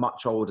were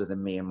much older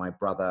than me and my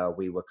brother.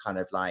 We were kind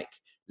of like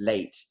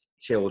late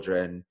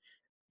children.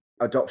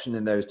 Adoption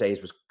in those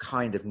days was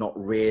kind of not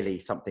really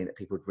something that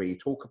people would really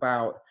talk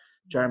about.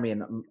 Jeremy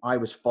and I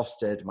was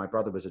fostered. My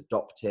brother was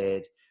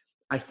adopted.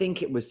 I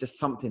think it was just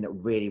something that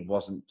really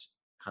wasn't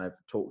kind of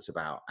talked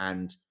about.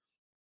 And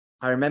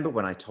I remember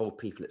when I told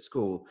people at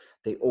school,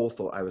 they all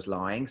thought I was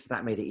lying. So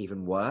that made it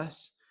even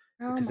worse,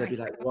 Oh because they'd my be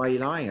like, God. why are you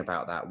lying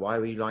about that? Why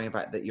were you lying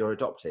about that you're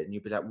adopted? And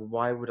you'd be like, well,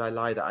 why would I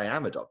lie that I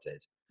am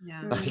adopted?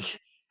 Yeah. Like,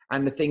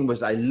 and the thing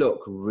was, I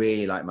look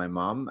really like my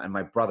mum, and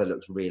my brother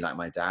looks really like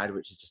my dad,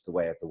 which is just the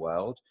way of the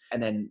world.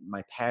 And then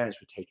my parents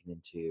were taken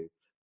into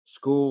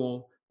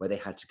school where they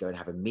had to go and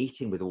have a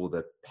meeting with all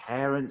the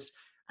parents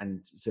and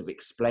sort of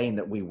explain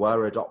that we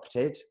were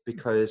adopted,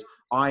 because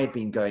I had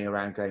been going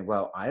around going,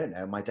 well, I don't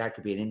know, my dad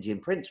could be an Indian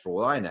prince for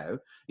all I know,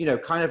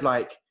 kind of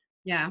like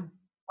Yeah.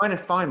 trying to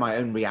find my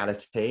own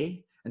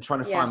reality and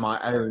trying to Yeah.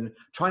 find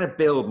trying to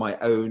build my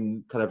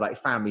own kind of like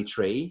family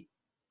tree,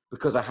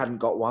 because I hadn't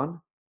got one.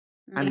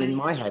 And in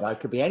my head, I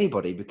could be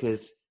anybody,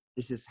 because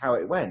this is how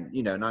it went,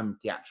 and I'm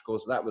theatrical.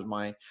 So that was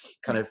my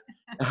kind of,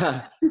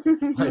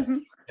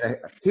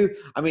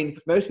 I mean,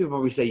 most people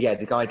probably say, yeah,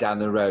 the guy down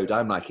the road.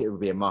 I'm like, it would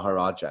be a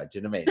Maharaja. Do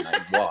you know what I mean?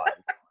 Like, why?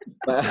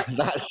 But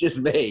that's just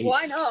me.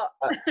 Why not?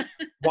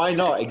 Why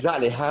not?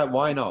 Exactly.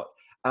 Why not?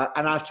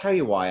 And I'll tell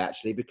you why,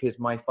 actually, because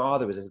my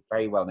father was a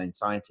very well-known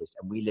scientist,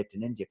 and we lived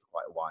in India for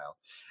quite a while,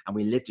 and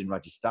we lived in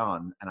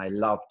Rajasthan, and I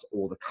loved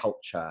all the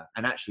culture.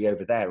 And actually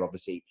over there,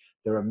 obviously,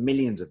 there are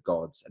millions of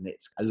gods, and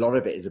a lot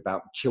of it is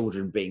about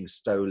children being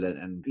stolen,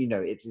 and,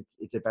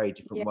 it's a very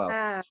different world.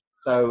 Yeah.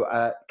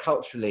 So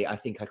culturally, I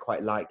think I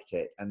quite liked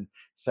it. And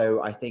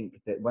so I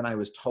think that when I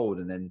was told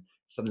and then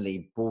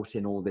suddenly brought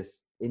in all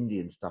this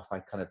Indian stuff, I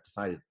kind of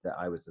decided that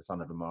I was the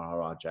son of a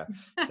Maharaja.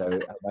 So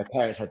my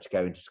parents had to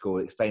go into school,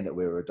 explain that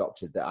we were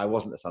adopted, that I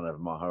wasn't the son of a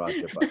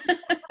Maharaja, but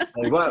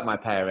they weren't my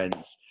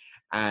parents.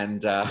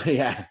 And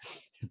yeah,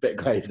 a bit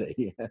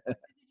crazy. Did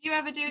you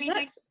ever do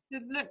anything to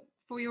look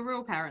for your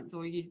real parents,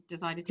 or you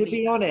decided to To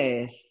leave be them?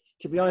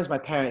 honest, my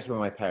parents were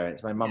my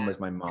parents. My mum Yeah. was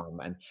my mum,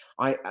 and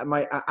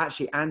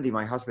actually Andy,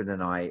 my husband,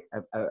 and I,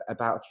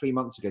 about 3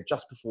 months ago,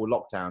 just before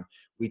lockdown,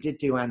 we did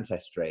do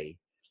Ancestry,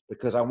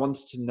 because I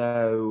wanted to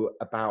know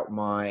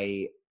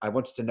I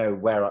wanted to know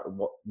where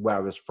I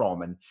was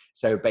from, and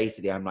so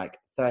basically I'm like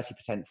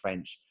 30%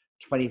 French,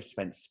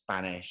 20%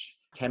 Spanish,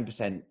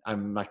 10%.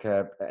 I'm like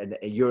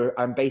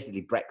I'm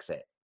basically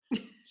Brexit.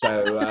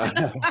 So.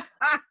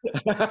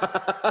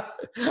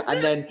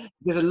 And then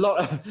there's a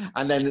lot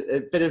and then a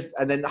bit of,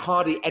 and then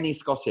hardly any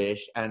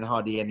Scottish and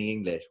hardly any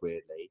English,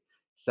 weirdly.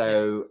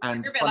 So,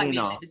 and You're a bit funny like me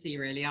at enough, Liberty,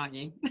 really, aren't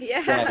you?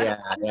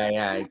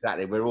 yeah,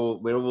 exactly. We're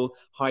all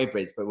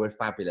hybrids, but we're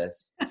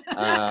fabulous.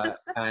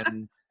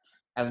 And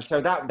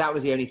so that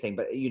was the only thing.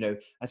 But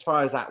as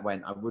far as that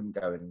went, I wouldn't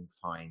go and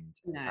find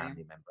a No.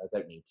 family member. I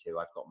don't need to.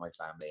 I've got my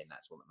family, and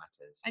that's all that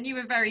matters. And you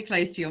were very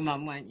close to your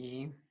mum, weren't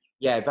you?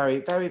 Yeah, very,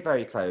 very,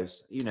 very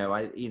close.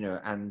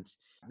 And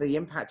the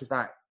impact of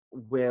that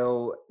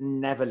will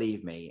never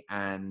leave me,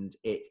 and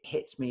it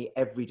hits me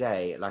every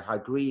day. Like, I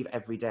grieve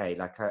every day.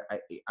 Like,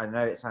 I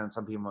know it sounds,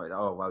 some people might,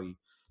 oh well, you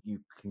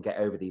can get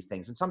over these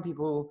things, and some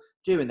people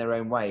do in their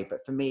own way.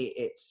 But for me,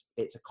 it's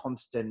a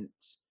constant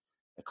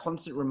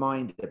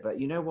reminder. But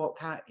you know what,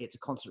 Kat? It's a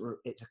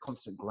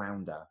constant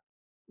grounder.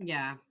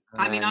 Yeah.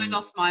 I mean, I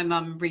lost my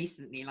mum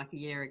recently, like a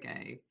year ago.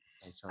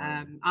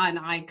 Sorry. And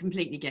I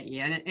completely get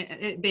you. And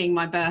it being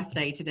my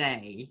birthday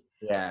today,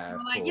 Yeah, I'm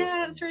of like, course.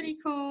 yeah, it's really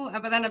cool.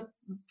 But then a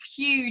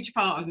huge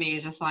part of me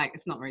is just like,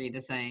 it's not really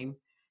the same.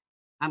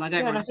 And I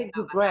don't Yeah, and want I to think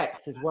feel that.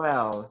 regrets as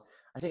well.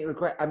 I think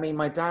regret. I mean,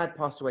 my dad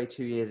passed away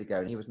 2 years ago,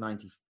 and he was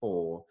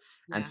 94.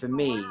 And Yeah. for Oh,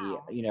 me,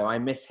 wow. I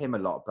miss him a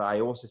lot. But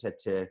I also said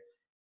to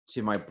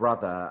my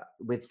brother,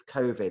 with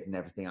COVID and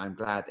everything, I'm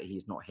glad that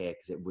he's not here,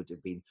 because it would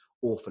have been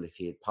awful if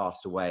he had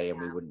passed away and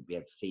we wouldn't be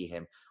able to see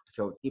him. I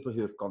feel people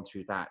who have gone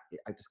through that,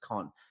 I just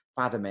can't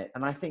fathom it.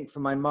 And I think for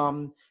my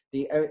mum,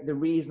 the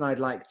reason I'd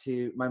like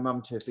my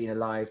mum to have been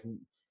alive,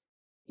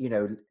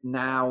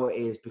 now,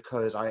 is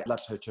because I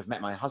loved her to have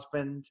met my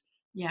husband,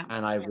 Yeah.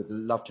 and I would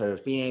love to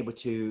have been able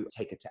to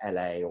take her to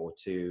LA or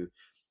to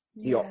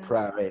the Yeah.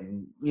 opera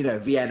in,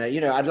 Vienna.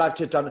 I'd love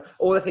to have done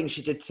all the things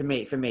she did for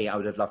me. I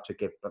would have loved to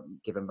give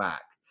them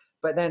back.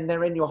 But then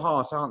they're in your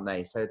heart, aren't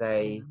they? So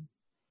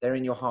they're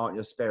in your heart,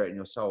 your spirit, and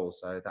your soul.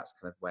 So that's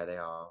kind of where they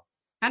are.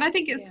 And I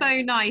think it's Yeah.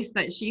 so nice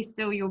that she's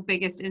still your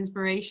biggest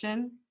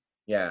inspiration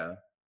Yeah.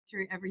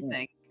 through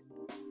everything.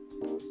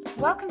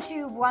 Welcome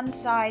to One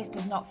Size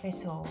Does Not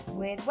Fit All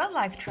with Well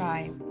Life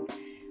Tribe.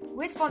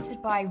 We're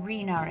sponsored by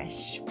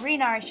Renourish.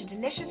 Renourish are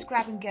delicious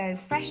grab-and-go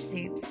fresh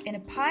soups in a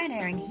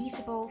pioneering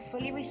heatable,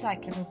 fully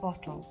recyclable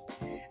bottle.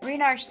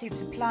 Renourish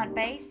soups are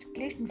plant-based,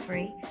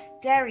 gluten-free,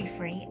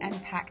 dairy-free and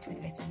packed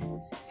with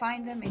vitamins.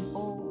 Find them in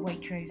all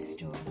Waitrose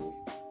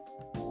stores.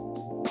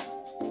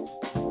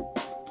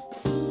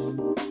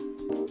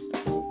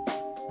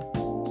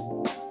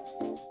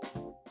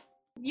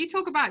 You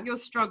talk about your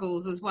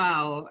struggles as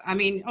well. I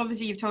mean,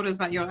 obviously you've told us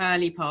about your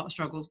early part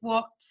struggles.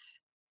 What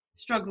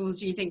struggles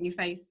do you think you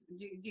face?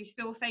 Do you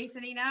still face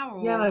any now?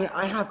 Or? Yeah,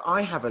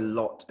 I have a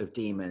lot of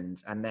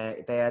demons, and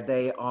they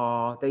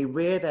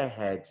rear their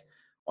head,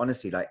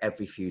 honestly, like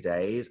every few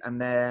days,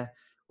 and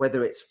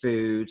whether it's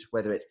food,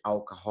 whether it's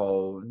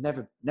alcohol,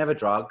 never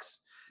drugs,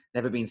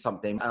 never been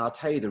something. And I'll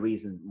tell you the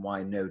reason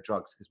why no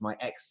drugs, because my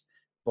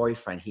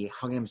ex-boyfriend, he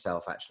hung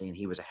himself actually, and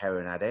he was a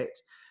heroin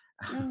addict.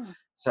 Oh.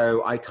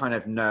 So I kind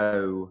of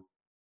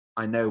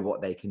I know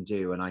what they can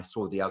do, and I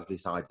saw the ugly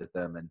side of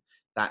them, and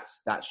that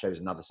shows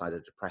another side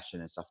of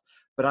depression and stuff.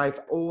 But I'm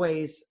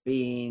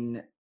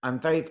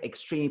very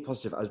extremely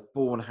positive. I was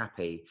born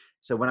happy.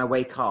 So when I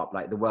wake up,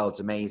 like, the world's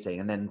amazing,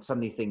 and then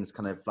suddenly things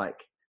kind of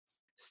like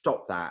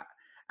stop that,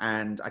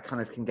 and I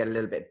kind of can get a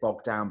little bit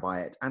bogged down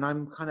by it. And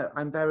I'm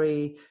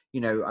very,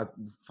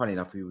 funny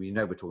enough,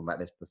 we're talking about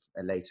this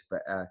later,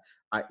 but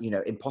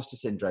imposter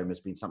syndrome has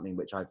been something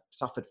which I've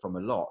suffered from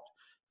a lot,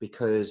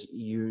 because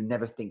you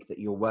never think that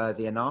you're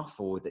worthy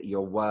enough, or that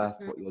you're worth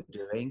what you're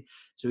doing.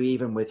 So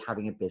even with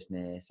having a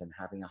business and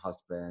having a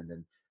husband,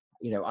 and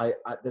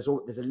there's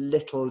a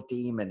little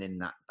demon in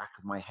that back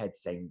of my head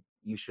saying,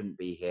 you shouldn't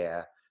be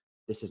here,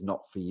 this is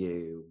not for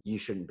you, you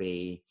shouldn't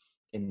be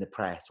in the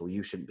press, or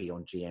you shouldn't be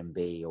on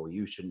GMB, or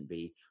you shouldn't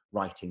be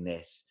writing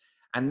this.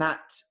 And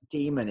that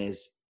demon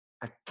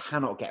I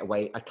cannot get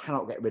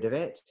rid of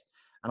it.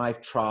 And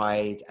I've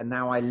tried, and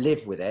now I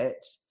live with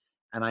it,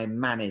 and I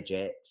manage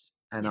it,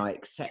 and I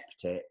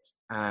accept it,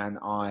 and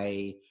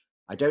I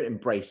don't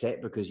embrace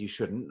it, because you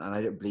shouldn't, and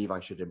I don't believe I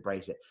should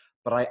embrace it,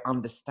 but I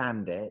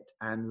understand it.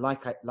 And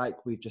like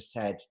we've just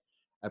said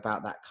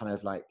about that kind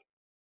of like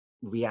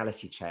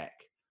reality check,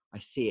 I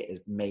see it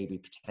as maybe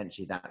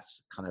potentially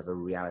that's kind of a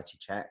reality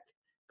check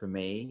for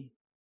me.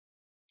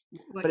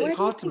 But it's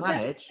hard to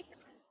manage.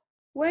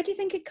 Where do you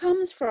think it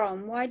comes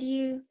from? Why do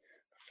you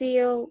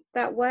feel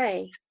that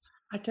way?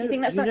 Do you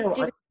think that's something to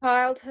do with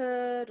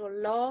childhood or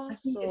loss? I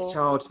think it's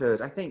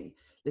childhood. I think,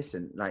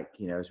 listen, like,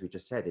 as we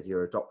just said, if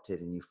you're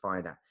adopted and you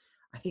find out,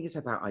 I think it's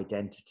about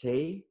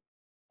identity.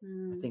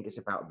 I think it's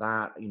about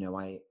that.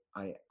 I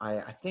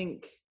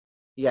think,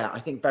 I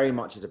think very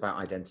much is about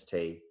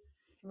identity.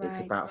 Right.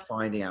 It's about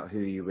finding out who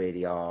you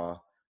really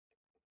are,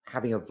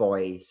 having a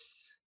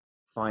voice,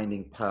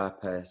 finding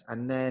purpose,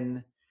 and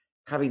then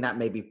having that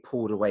maybe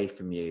pulled away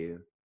from you,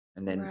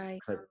 and then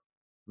kind of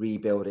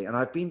rebuilding. And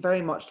I've been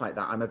very much like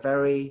that.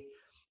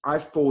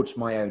 I've forged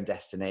my own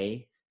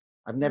destiny.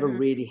 I've never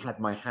really had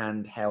my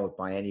hand held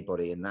by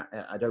anybody, and that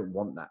I don't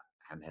want that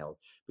hand held.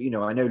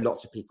 But I know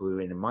lots of people who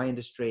are in my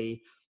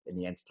industry, in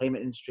the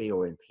entertainment industry,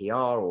 or in PR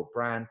or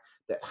brand,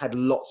 that have had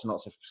lots and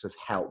lots of sort of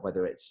help,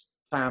 whether it's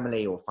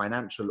family or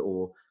financial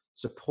or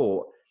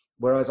support.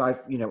 Whereas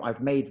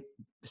I've made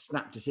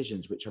snap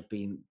decisions which have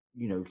been,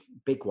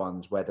 big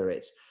ones, whether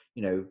it's,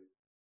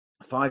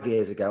 5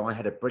 years ago, I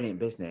had a brilliant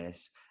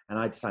business, and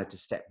I decided to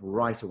step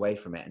right away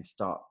from it and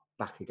start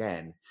back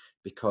again,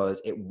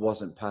 because it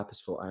wasn't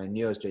purposeful, and I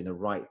knew I was doing the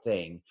right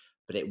thing,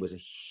 but it was a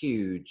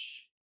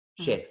huge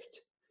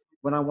shift.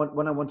 When I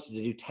wanted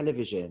to do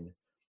television,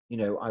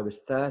 I was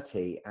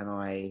 30, and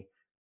I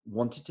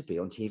wanted to be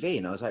on TV,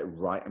 and I was like,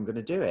 right, I'm going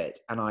to do it.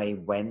 And I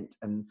went,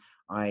 and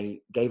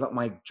I gave up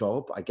my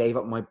job, I gave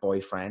up my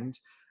boyfriend,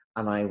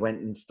 and I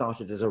went and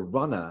started as a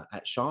runner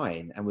at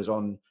Shine, and was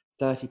on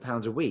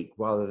 £30 a week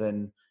rather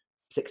than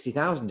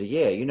 60,000 a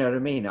year. You know what I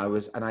mean?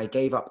 And I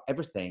gave up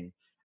everything,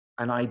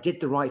 and I did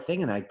the right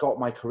thing, and I got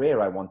my career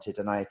I wanted,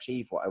 and I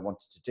achieved what I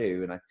wanted to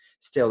do. And I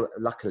still,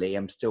 luckily,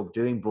 I'm still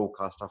doing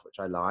broadcast stuff, which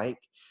I like.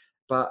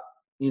 But,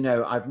 you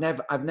know,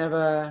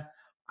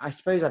 I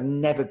suppose I've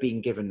never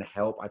been given the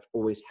help. I've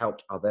always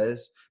helped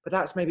others, but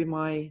that's maybe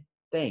my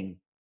thing.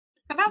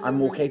 But that's I'm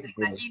more amazing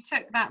capable. that you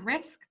took that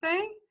risk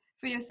thing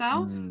for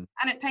yourself, Mm.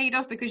 and it paid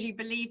off because you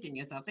believed in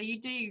yourself. So you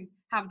do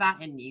have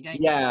that in you, don't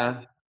you?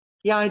 Yeah.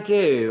 Yeah, I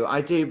do. I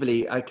do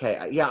believe,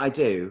 okay. Yeah, I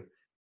do.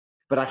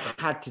 But I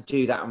had to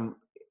do that.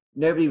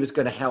 Nobody was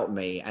going to help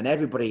me. And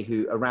everybody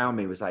who around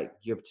me was like,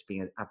 you're just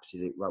being an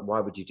absolute, why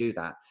would you do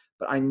that?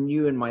 But I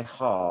knew in my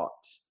heart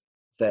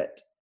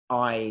that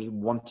I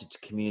wanted to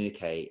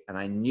communicate. And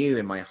I knew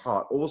in my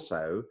heart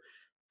also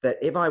that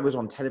if I was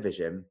on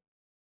television,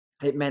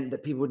 it meant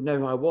that people would know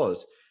who I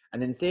was.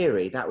 And in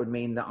theory, that would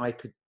mean that I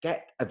could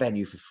get a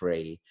venue for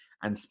free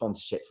and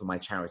sponsorship for my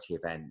charity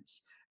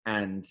events,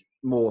 and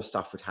more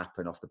stuff would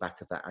happen off the back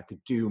of that. I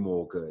could do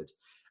more good.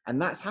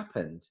 And that's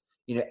happened.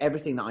 You know,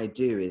 everything that I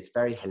do is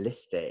very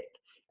holistic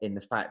in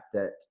the fact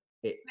that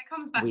It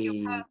comes back to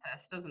your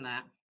purpose, doesn't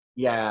it?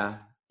 yeah.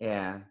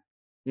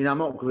 You know, I'm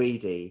not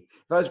greedy.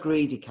 If I was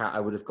greedy, Kat, I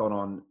would have gone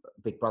on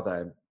Big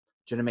Brother.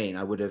 Do you know what I mean?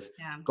 I would have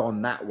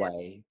gone that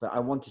way. But I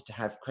wanted to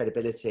have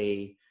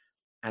credibility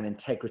and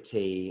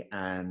integrity,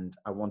 and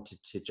I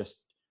wanted to just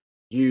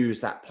use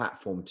that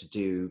platform to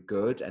do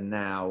good. And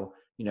now,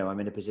 you know, I'm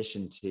in a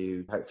position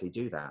to hopefully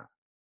do that.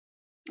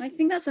 I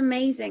think that's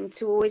amazing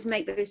to always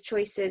make those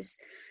choices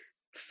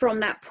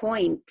from that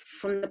point,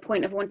 from the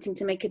point of wanting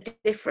to make a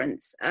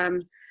difference.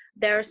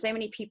 There are so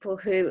many people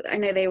who, I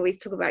know they always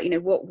talk about, you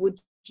know,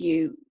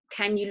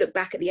 can you look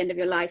back at the end of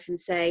your life and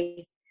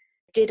say,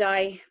 did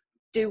I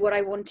do what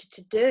I wanted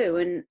to do?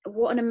 And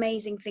what an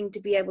amazing thing to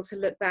be able to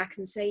look back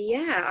and say,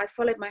 yeah, I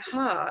followed my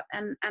heart,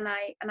 and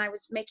I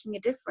was making a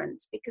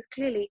difference, because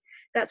clearly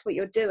that's what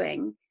you're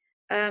doing.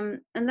 And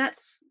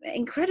that's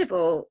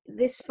incredible.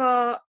 This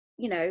far,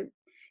 you know,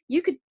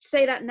 you could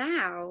say that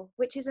now,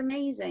 which is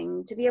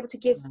amazing, to be able to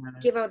give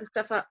all the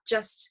stuff up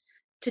just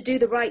to do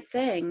the right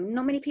thing.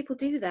 Not many people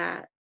do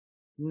that.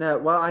 No,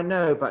 well, I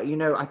know, but you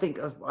know, I think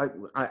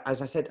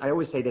as I said, I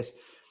always say this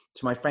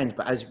to my friends,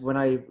 but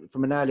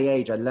from an early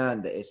age, I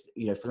learned that it's,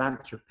 you know,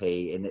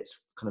 philanthropy in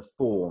its kind of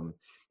form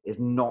is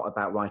not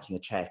about writing a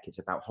check. It's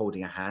about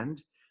holding a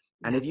hand.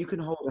 And if you can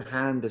hold a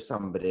hand of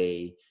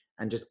somebody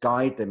and just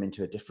guide them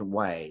into a different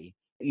way,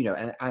 you know,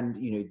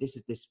 and you know,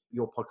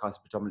 your podcast is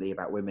predominantly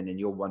about women, and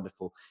you're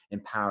wonderful,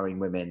 empowering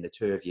women, the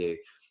two of you.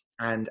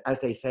 And as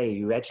they say,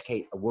 you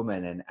educate a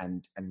woman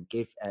and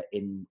give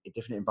in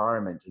different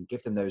environments and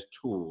give them those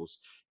tools,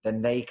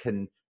 then they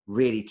can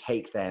really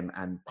take them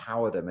and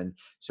power them. And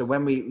so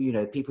when we, you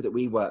know, people that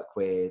we work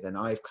with, and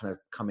I've kind of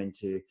come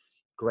into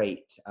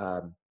great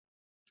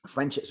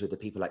friendships with the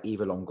people like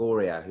Eva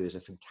Longoria, who's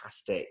a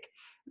fantastic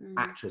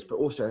actress, but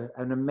also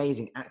an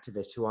amazing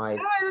activist who I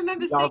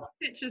remember seeing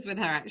pictures with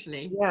her,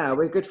 actually. Yeah,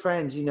 we're good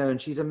friends, you know, and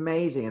she's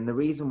amazing. And the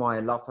reason why I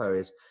love her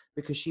is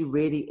because she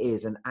really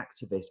is an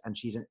activist, and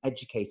she's an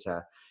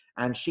educator.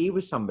 And she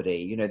was somebody,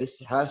 you know,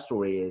 her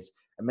story is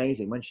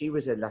amazing. When she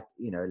was a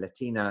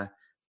Latina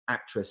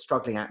actress,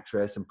 struggling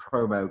actress and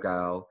promo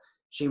girl,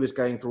 she was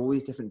going for all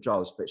these different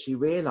jobs, but she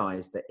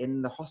realized that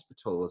in the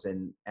hospitals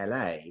in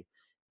LA,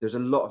 there's a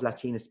lot of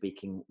Latina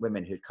speaking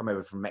women who'd come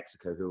over from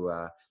Mexico, who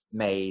were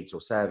maids or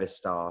service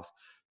staff,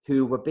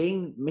 who were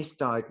being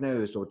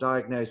misdiagnosed or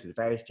diagnosed with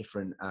various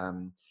different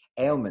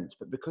ailments,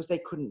 but because they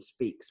couldn't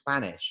speak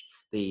Spanish,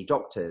 the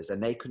doctors,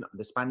 and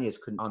the Spaniards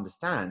couldn't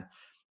understand,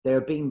 they were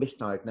being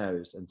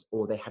misdiagnosed,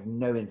 or they had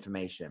no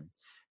information.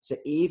 So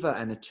Eva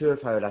and the two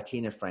of her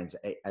Latina friends,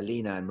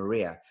 Alina and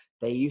Maria,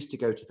 they used to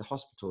go to the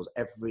hospitals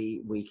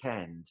every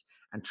weekend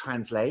and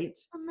translate.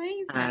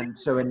 Amazing. And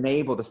so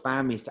enable the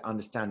families to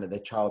understand that their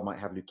child might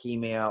have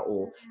leukemia,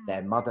 or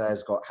their mother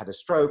has had a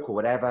stroke or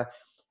whatever.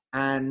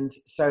 And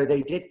so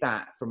they did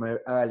that from an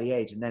early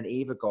age. And then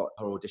Eva got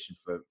her audition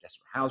for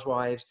Desperate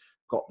Housewives,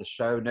 got the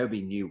show.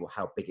 Nobody knew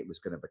how big it was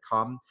going to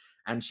become.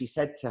 And she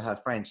said to her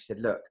friend, she said,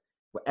 look,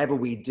 whatever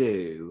we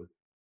do,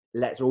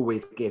 let's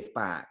always give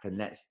back, and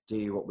let's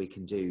do what we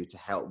can do to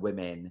help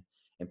women,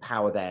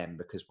 empower them,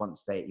 because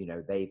once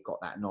they've got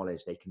that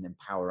knowledge, they can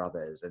empower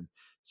others. And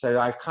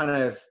so I've kind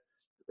of,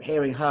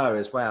 hearing her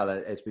as well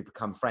as we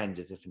become friends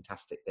is a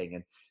fantastic thing.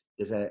 And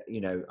there's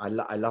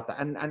I love that.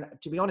 And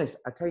to be honest,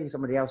 I tell you,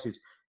 somebody else who's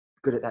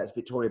good at that is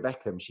Victoria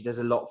Beckham. She does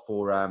a lot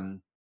for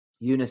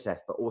UNICEF,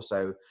 but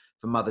also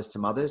for Mothers to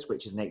Mothers,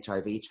 which is an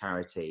HIV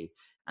charity.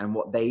 And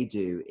what they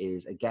do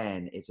is,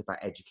 again, it's about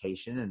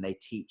education, and they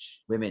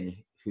teach women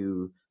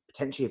who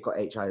potentially have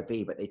got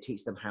HIV, but they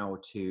teach them how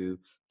to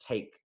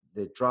take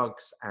the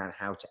drugs and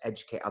how to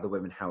educate other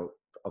women how,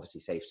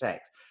 obviously, safe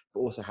sex, but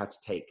also how to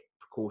take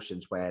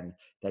precautions when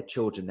their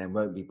children then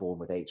won't be born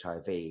with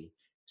HIV.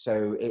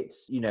 So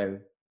it's,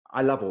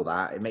 I love all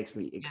that. It makes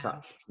me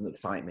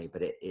excite me,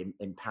 but it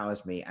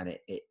empowers me, and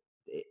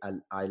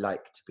I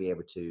like to be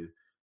able to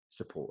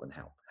support and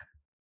help.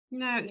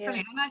 No, it's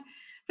brilliant. And I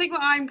think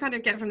what I'm kind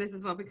of getting from this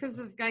as well, because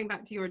of going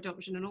back to your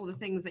adoption and all the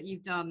things that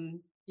you've done,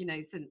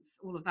 since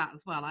all of that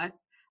as well,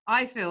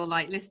 I feel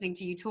like listening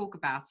to you talk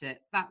about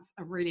it, that's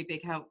a really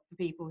big help for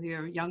people who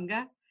are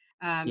younger,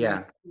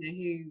 Yeah,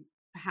 who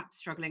perhaps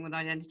struggling with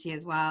identity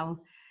as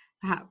well,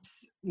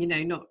 perhaps,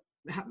 not,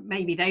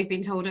 maybe they've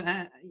been told at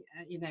a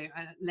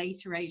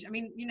later age. I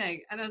mean,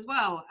 and as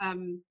well,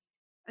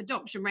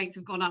 adoption rates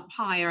have gone up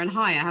higher and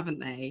higher, haven't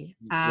they?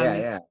 yeah,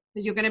 yeah.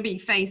 You're going to be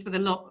faced with a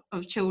lot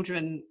of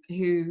children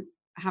who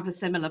have a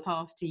similar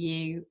path to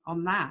you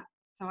on that.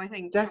 So I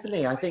think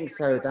Definitely, I think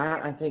so.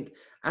 That I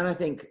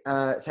think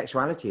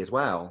sexuality as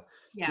well.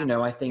 yeah,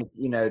 I think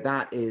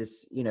that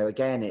is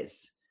again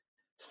it's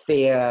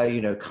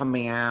fear,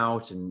 coming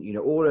out, and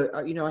all.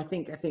 I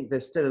think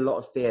there's still a lot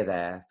of fear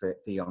there for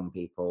young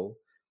people,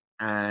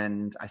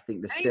 and I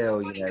think there's and it's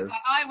still funny because like,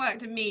 I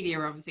worked in media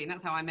obviously, and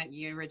that's how I met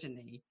you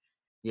originally.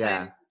 So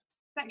yeah,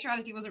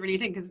 sexuality wasn't really a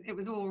thing because it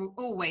was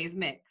always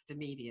mixed in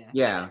media.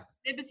 yeah,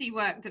 Liberty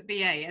worked at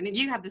BA, and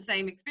you had the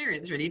same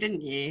experience, really,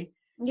 didn't you?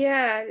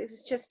 Yeah, that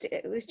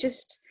was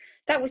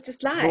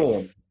just norm,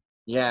 life.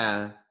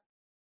 yeah.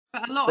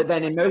 But a lot But of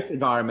then in most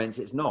environments,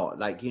 it's not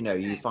like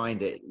you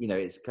find it,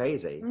 it's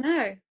crazy.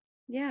 No,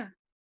 yeah.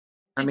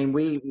 I did you mean,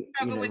 we,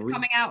 struggle with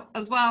coming out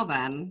as well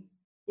then?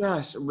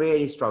 yes,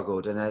 really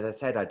struggled. And as I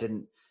said, I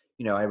didn't,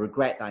 I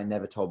regret that I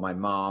never told my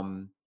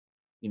mom.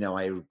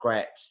 I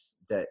regret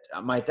that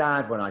my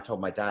dad, when I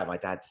told my dad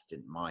just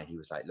didn't mind. He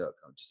was like, look,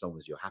 just as long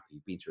as you're happy,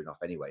 you've been through enough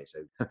anyway.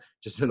 So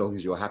just as long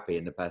as you're happy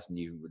and the person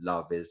you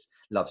love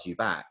loves you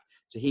back.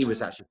 So he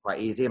was actually quite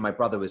easy. And my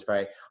brother was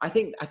I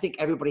think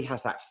everybody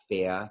has that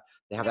fear.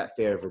 They have that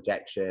fear of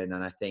rejection.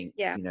 And I think,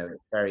 Yeah.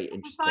 it's very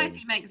interesting.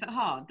 Society makes it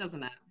hard,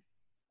 doesn't it?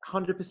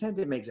 100%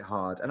 it makes it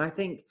hard. And I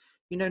think,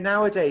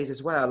 nowadays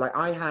as well, like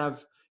I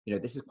have,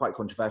 this is quite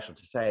controversial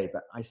to say,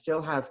 but I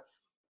still have,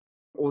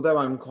 although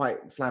I'm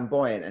quite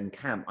flamboyant and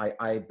camp,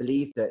 I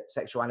believe that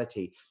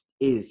sexuality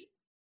is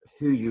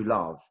who you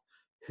love,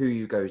 who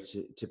you go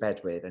to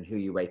bed with, and who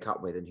you wake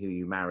up with, and who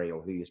you marry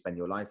or who you spend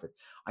your life with.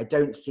 I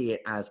don't see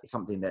it as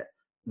something that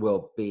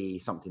will be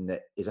something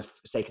that is a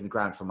stake in the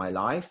ground for my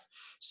life.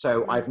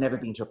 So I've never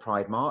been to a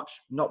Pride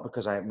March, not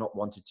because I have not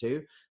wanted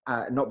to,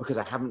 not because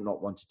I haven't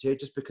not wanted to,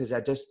 just because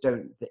I just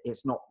don't,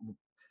 it's not,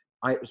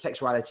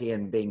 sexuality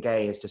and being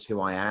gay is just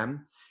who I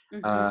am.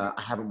 I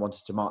haven't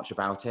wanted to march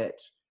about it.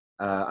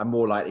 I'm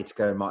more likely to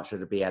go and march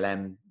at a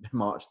BLM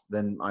march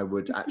than I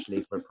would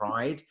actually for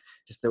Pride.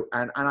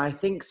 And I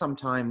think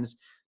sometimes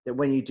that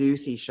when you do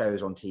see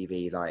shows on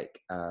TV like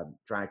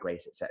Drag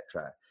Race,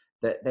 etc.,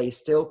 that they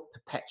still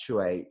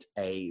perpetuate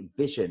a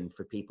vision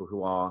for people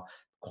who are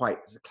quite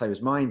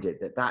close-minded,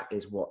 that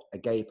is what a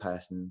gay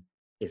person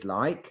is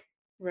like.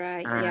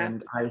 Right.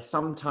 And I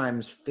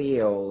sometimes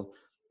feel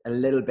a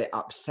little bit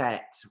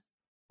upset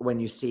when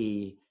you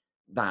see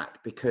that,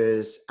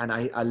 because, and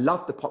I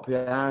love the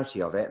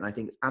popularity of it, and I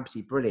think it's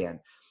absolutely brilliant,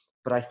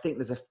 but I think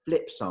there's a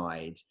flip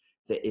side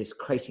that is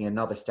creating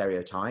another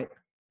stereotype.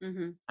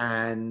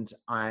 And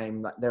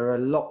there are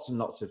lots and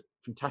lots of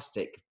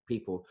fantastic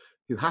people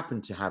who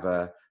happen to have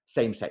a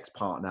same-sex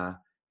partner,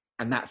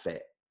 and that's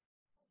it.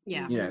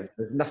 Yeah.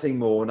 There's nothing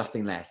more,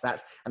 nothing less.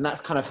 That's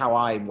kind of how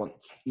I want,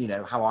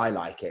 how I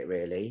like it,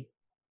 really.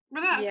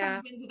 Well, that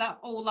comes into that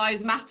all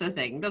lives matter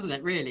thing, doesn't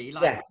it, really?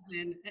 Like,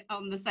 yes.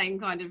 on the same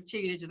kind of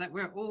tunage, that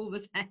we're all the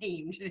same. Do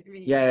you know what I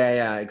mean?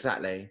 Yeah,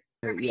 exactly.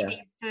 Everybody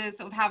needs to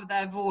sort of have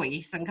their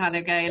voice and kind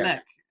of go, look,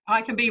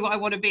 I can be what I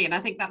want to be. And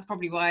I think that's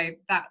probably why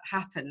that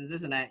happens,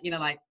 isn't it?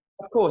 Like,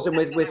 of course, and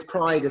with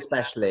Pride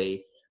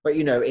especially, but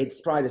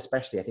it's Pride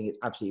especially, I think it's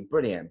absolutely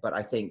brilliant. But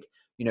I think,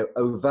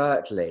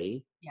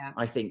 overtly,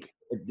 I think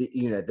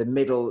the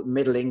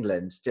middle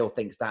England still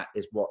thinks that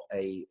is what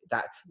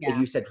if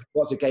you said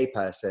what's a gay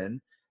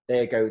person,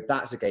 they go,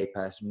 that's a gay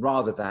person,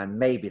 rather than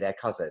maybe their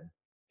cousin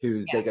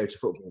who they go to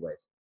football with.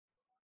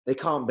 They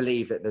can't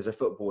believe that there's a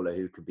footballer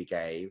who could be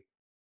gay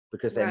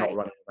because they're not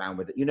running around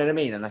with it. You know what I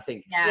mean? And I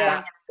think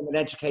that from an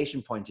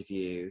education point of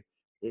view,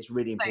 it's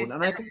really important.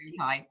 And I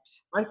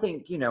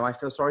think, I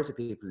feel sorry for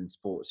people in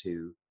sports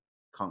who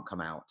can't come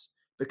out,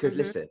 because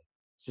listen,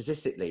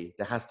 statistically,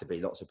 there has to be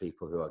lots of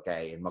people who are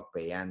gay in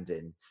rugby, and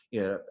in,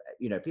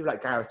 people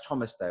like Gareth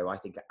Thomas, though, I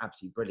think are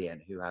absolutely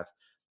brilliant, who have,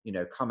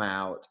 come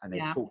out and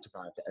they've talked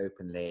about it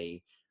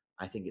openly.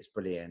 I think it's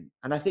brilliant.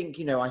 And I think,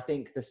 I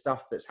think the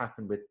stuff that's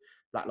happened with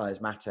Black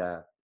Lives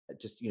Matter,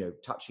 just,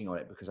 touching on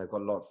it, because I've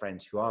got a lot of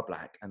friends who are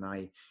Black, and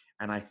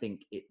I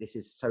think this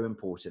is so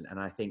important. And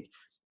I think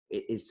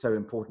it is so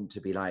important to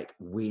be like,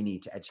 we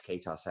need to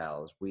educate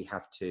ourselves. We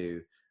have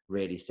to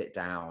really sit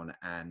down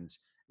and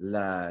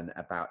learn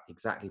about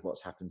exactly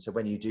what's happened. So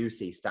when you do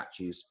see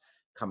statues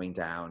coming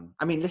down,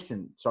 I mean,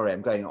 listen, sorry,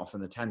 I'm going off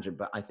on a tangent,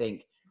 but I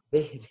think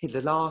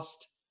the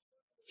last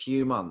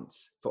few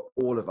months for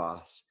all of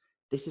us,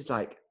 this is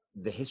like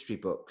the history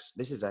books.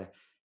 This is like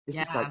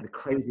the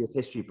craziest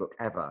history book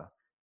ever.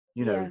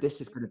 This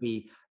is going to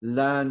be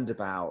learned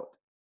about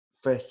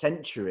for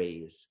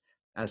centuries,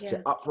 as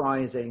to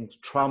uprisings,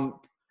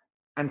 Trump,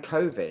 and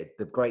COVID,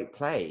 the Great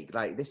Plague.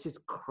 Like, this is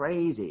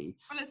crazy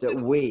that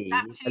we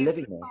are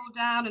living in.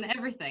 Down and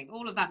everything,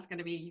 all of that's going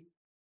to be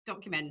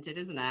documented,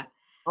 isn't it?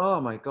 Oh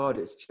my God,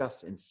 it's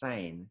just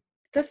insane.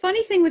 The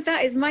funny thing with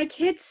that is my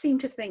kids seem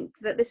to think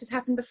that this has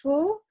happened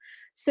before.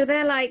 So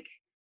they're like,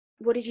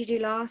 what did you do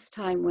last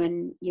time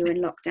when you were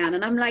in lockdown?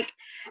 And I'm like,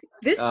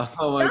 this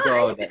Oh my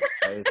God, started. that's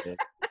crazy.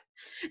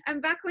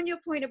 And back on your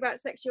point about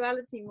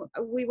sexuality,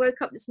 we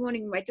woke up this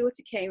morning, my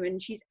daughter came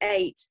and she's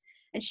 8,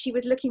 and she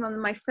was looking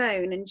on my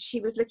phone and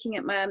she was looking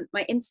at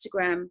my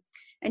Instagram,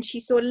 and she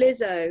saw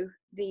Lizzo,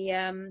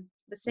 the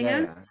singer,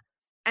 Yeah.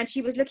 and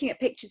she was looking at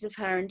pictures of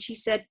her, and she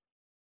said,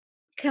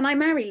 can I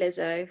marry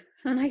Lizzo?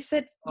 And I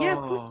said, yeah, of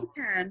course you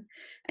can.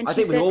 And I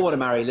she think we all want to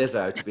marry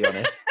Lizzo, to be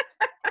honest.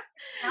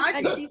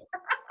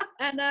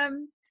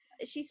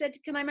 She said,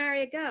 can I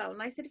marry a girl?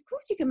 And I said, of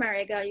course you can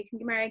marry a girl. You can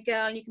marry a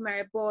girl and you can marry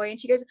a boy. And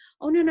she goes,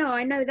 oh, no,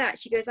 I know that.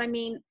 She goes, I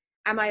mean,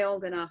 am I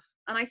old enough?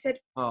 And I said,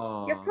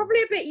 you're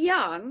probably a bit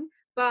young,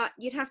 but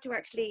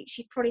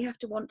she'd probably have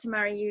to want to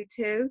marry you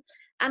too.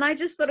 And I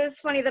just thought it was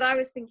funny that I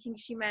was thinking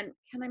she meant,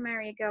 can I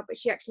marry a girl? But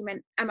she actually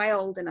meant, am I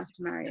old enough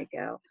to marry a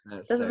girl?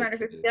 Doesn't matter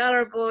if it's a girl or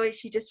a boy,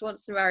 she just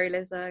wants to marry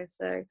Lizzo.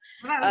 So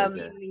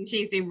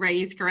she's been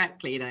raised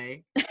correctly,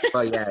 though.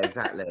 Well, yeah,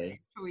 exactly.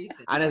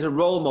 And as a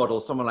role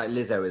model, someone like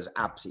Lizzo is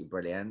absolutely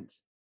brilliant.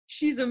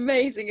 She's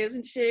amazing,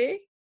 isn't she?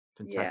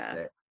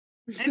 Fantastic.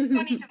 Yeah. It's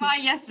funny because I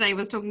yesterday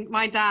was talking,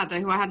 my dad,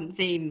 who I hadn't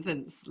seen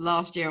since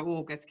last year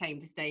August, came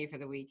to stay for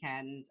the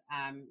weekend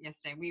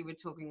yesterday. We were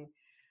talking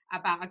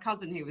about a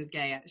cousin who was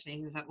gay, actually.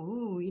 He was like,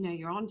 oh,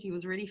 your auntie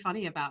was really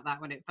funny about that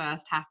when it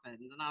first happened.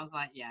 And I was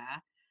like, yeah.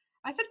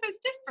 I said, but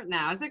it's different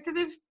now. I said, because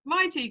if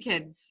my 2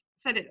 kids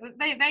said it,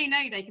 they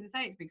know they can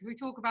say it because we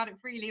talk about it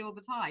freely all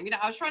the time.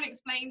 I was trying to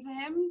explain to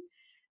him.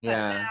 But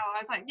now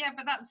I was like, yeah,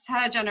 but that's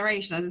her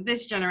generation. As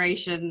this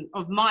generation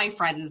of my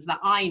friends that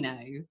I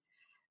know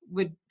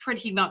would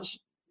pretty much,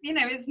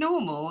 it's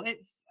normal.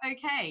 It's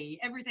okay.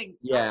 Everything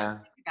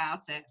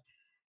about it.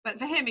 But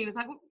for him, he was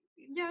like, well,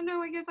 yeah,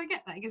 no, I guess I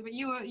get that. He goes, but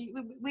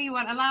we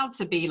weren't allowed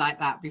to be like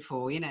that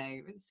before,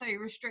 it's so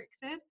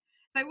restricted.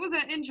 So it was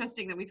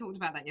interesting that we talked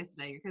about that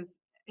yesterday, because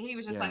he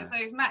was just like, so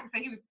if Max,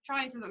 so he was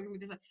trying to sort of give me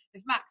this,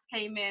 if Max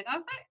came in, I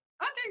was like,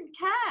 I don't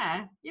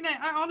care.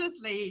 I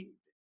honestly.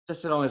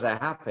 Just as long as they're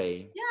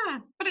happy. Yeah.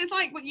 But it's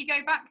like what you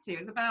go back to.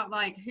 It's about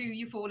like who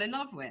you fall in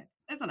love with,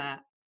 isn't it?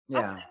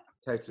 Yeah.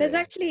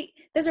 Totally.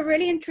 There's a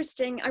really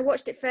interesting, I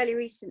watched it fairly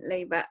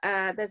recently, but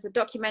there's a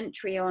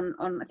documentary on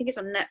I think it's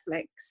on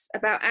Netflix,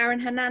 about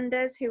Aaron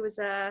Hernandez, who was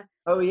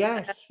oh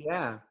yes,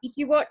 yeah. Did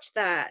you watch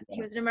that? Yeah.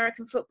 He was an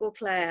American football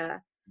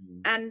player,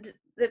 and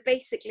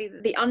basically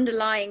the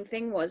underlying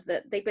thing was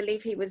that they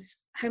believe he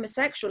was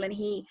homosexual, and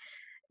he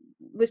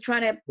was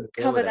trying to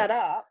cover that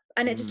up,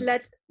 and it just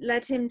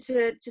led him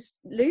to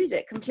just lose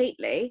it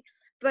completely.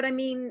 But I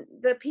mean,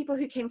 the people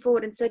who came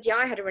forward and said, yeah,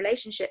 I had a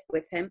relationship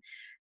with him,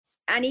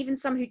 and even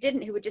some who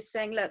didn't, who were just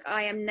saying, look,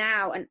 I am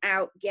now an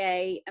out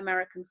gay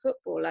American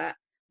footballer,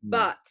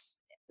 but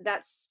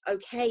that's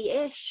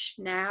okay-ish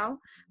now.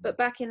 But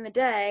back in the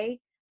day,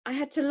 I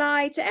had to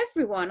lie to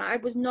everyone. I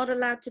was not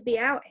allowed to be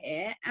out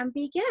here and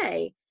be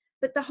gay.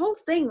 But the whole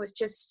thing was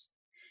just,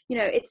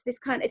 it's this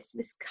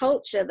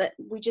culture that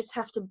we just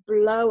have to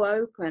blow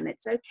open.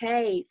 It's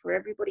okay for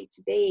everybody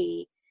to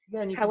be.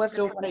 Yeah, and you can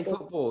still play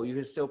football. You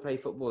can still play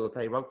football or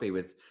play rugby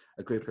with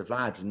a group of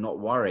lads and not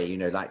worry.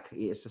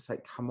 It's just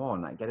like, come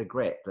on, like, get a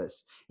grip.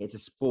 It's a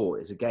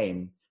sport. It's a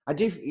game. I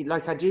do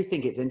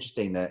think it's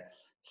interesting that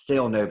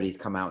still nobody's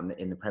come out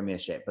in the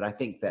Premiership, but I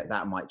think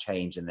that might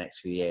change in the next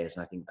few years,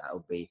 and I think that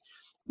will be,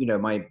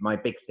 my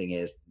big thing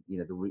is,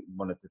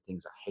 one of the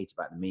things I hate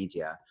about the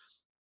media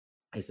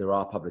is there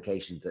are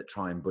publications that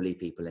try and bully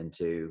people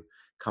into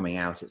coming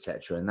out,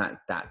 etc., and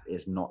that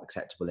is not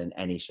acceptable in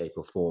any shape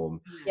or form.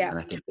 And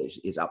I think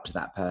it's up to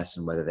that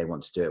person whether they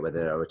want to do it,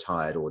 whether they're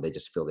retired or they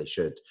just feel they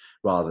should,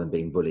 rather than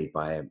being bullied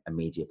by a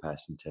media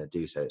person to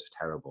do so. It's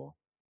terrible.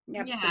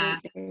 Absolutely. Yeah,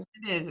 it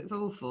is. It's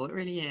awful. It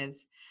really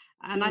is.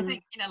 And I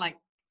think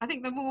I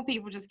think the more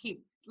people just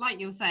keep, like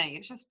you're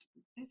saying,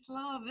 it's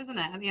love, isn't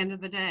it, at the end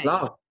of the day?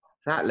 Love,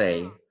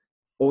 exactly.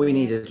 All we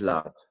need is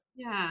love.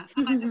 Yeah.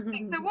 And I just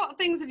think, so what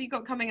things have you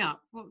got coming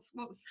up? What's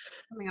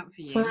coming up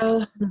for you?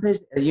 Well,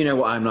 you know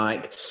what I'm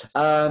like.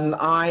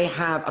 I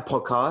have a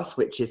podcast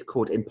which is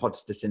called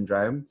Imposter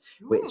Syndrome,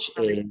 which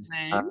is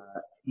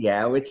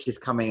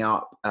coming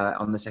up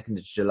on the 2nd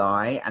of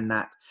July. And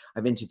that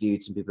I've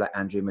interviewed some people like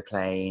Andrew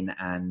McLean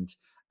and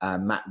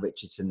Matt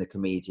Richardson, the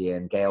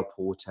comedian, Gail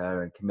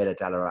Porter and Camilla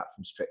Delarat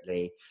from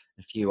Strictly,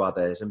 a few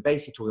others, and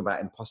basically talking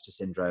about imposter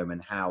syndrome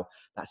and how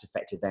that's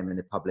affected them in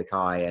the public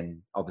eye. And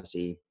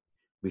obviously,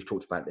 we've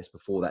talked about this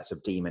before, that sort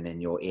of demon in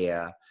your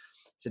ear.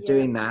 So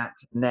doing that,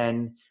 and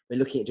then we're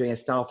looking at doing a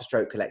Style for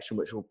Stroke collection,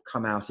 which will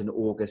come out in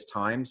August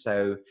time.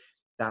 So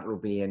that will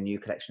be a new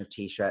collection of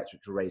T-shirts,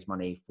 which will raise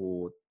money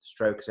for the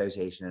Stroke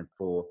Association and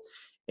for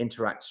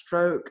Interact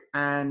Stroke.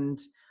 And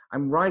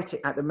I'm writing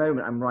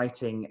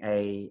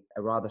a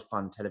rather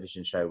fun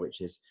television show,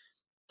 which is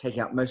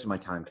taking up most of my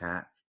time,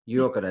 Kat.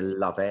 You're going to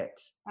love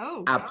it.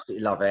 Oh,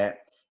 absolutely love it.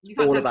 It's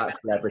all about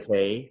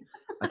celebrity.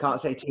 I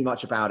can't say too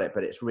much about it,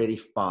 but it's really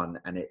fun,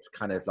 and it's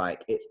kind of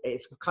like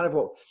it's kind of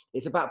what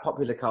it's about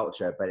popular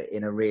culture, but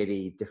in a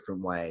really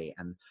different way.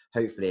 And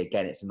hopefully,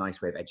 again, it's a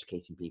nice way of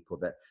educating people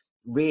that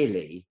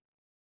really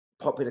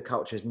popular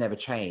culture has never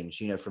changed.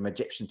 You know, from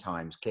Egyptian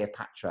times,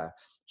 Cleopatra,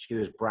 she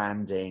was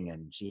branding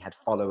and she had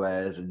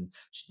followers, and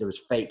there was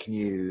fake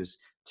news.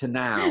 To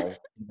now,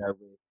 you know,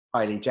 with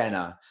Kylie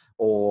Jenner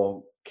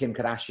or Kim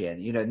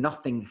Kardashian, you know,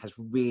 nothing has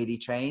really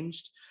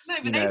changed. No,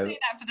 but You they know, say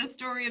that for the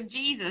story of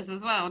Jesus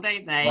as well,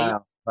 don't they?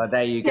 well,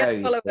 there you go.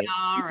 You see.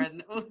 PR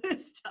and all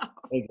this stuff.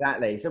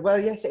 Exactly. So, well,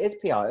 yes, it is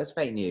PR. It's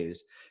fake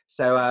news.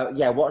 So,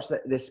 yeah, watch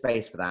this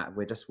space for that.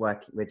 We're just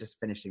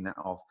finishing that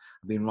off.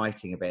 I've been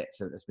writing a bit,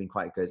 so it's been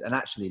quite good. And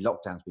actually,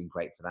 lockdown's been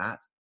great for that.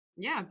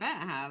 Yeah, I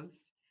bet it has.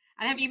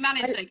 And have you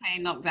managed okay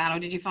in lockdown, or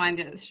did you find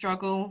it a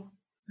struggle?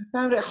 I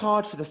found it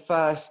hard for the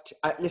first.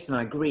 Listen,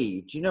 I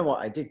grieved. You know what?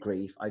 I did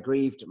grieve. I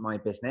grieved my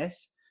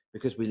business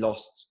because we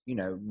lost,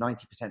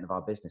 90% of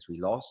our business we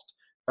lost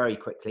very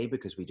quickly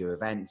because we do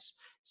events.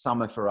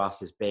 Summer for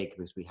us is big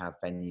because we have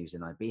venues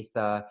in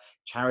Ibiza.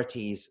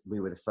 Charities, we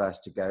were the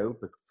first to go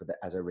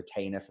as a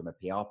retainer from a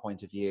PR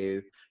point of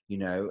view,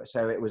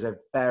 So it was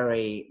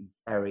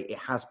it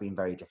has been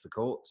very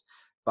difficult.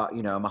 But,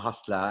 I'm a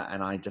hustler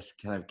and I just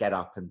kind of get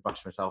up and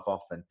brush myself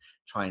off and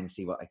try and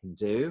see what I can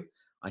do.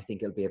 I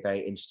think it'll be a very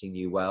interesting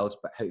new world,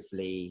 but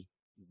hopefully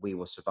we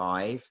will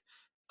survive.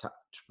 Touch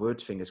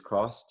wood, fingers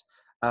crossed.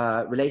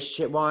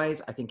 Relationship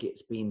wise, I think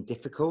it's been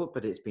difficult,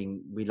 but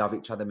we love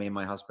each other, me and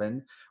my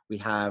husband.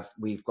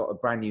 We've got a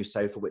brand new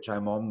sofa which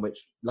I'm on,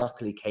 which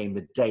luckily came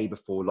the day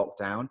before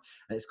lockdown, and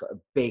it's got a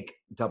big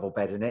double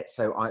bed in it.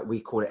 So we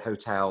call it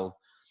Hotel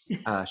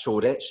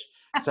Shoreditch.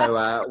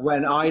 So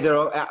when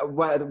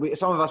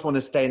some of us want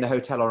to stay in the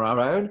hotel on our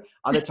own,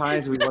 other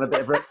times we want a bit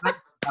of romance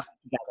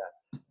together.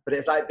 But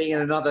it's like being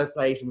in another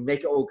place, and we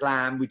make it all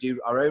glam. We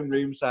do our own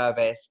room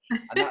service, and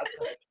that's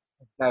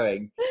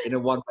going in a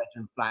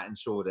one-bedroom flat in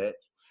Shoreditch.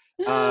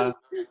 And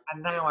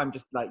now I'm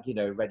just like,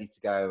 ready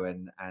to go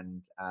and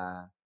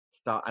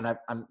start. And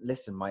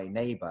listen, my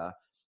neighbour,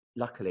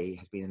 luckily,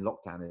 has been in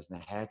lockdown as a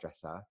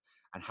hairdresser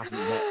and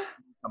hasn't met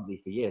somebody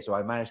for years. So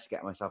I managed to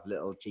get myself a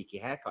little cheeky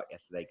haircut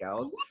yesterday,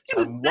 girls.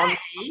 One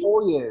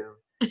for you.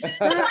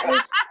 That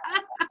is.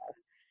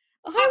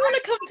 I want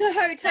to come to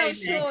Hotel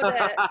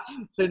Shoreditch.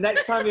 So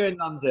next time you're in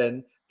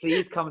London,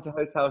 please come to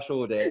Hotel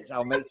Shoreditch.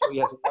 I'll make sure you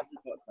have lovely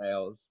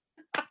cocktails.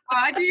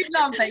 I do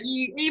love that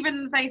you, even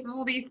in the face of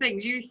all these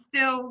things, you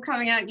still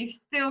coming out, you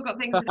still got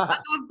things. I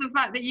love the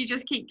fact that you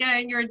just keep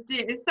going.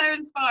 It's so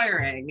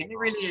inspiring. It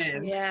really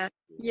is.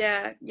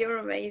 Yeah, you're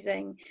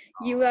amazing.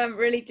 You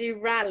really do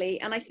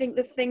rally. And I think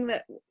the thing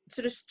that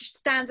sort of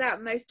stands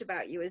out most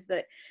about you is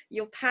that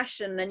your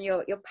passion and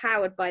you're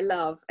powered by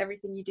love.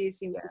 Everything you do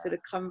seems to sort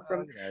of come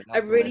from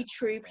a really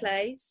true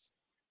place.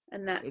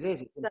 And that's...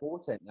 It's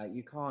important. Like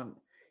if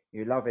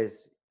you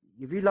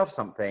love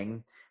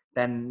something,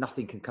 then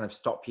nothing can kind of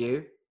stop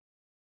you.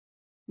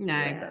 No.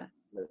 Yeah.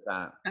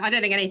 I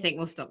don't think anything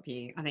will stop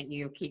you. I think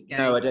you'll keep going.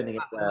 No, I don't think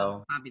it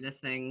will. Fabulous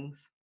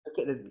things.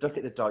 Look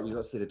at the dog. You've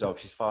got to see the dog.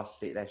 She's fast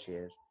asleep. There she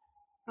is.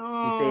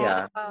 Oh. You see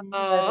her?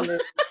 Oh.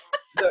 Look,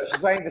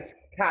 she's wearing the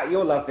cat.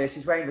 You'll love this.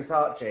 She's wearing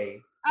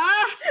Versace.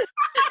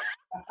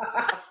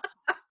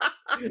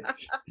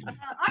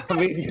 I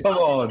mean, come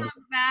on.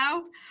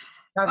 Now.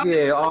 Have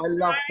you? Oh, I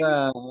love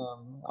them.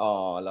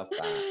 Oh, I love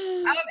that.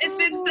 It's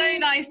been so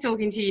nice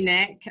talking to you,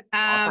 Nick.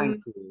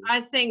 Thank you. I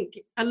think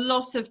a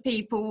lot of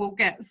people will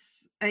get,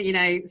 so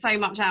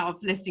much out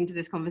of listening to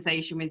this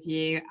conversation with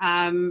you.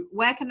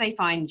 Where can they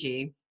find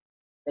you?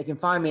 They can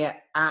find me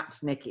at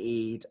Nick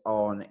Eade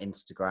on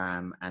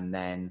Instagram, and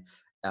then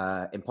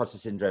Imposter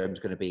Syndrome is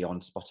going to be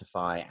on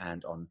Spotify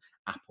and on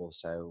Apple.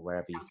 So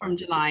wherever you. That's from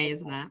July,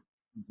 isn't it?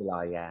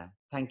 July, yeah.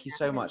 Thank you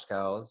so much,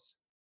 girls.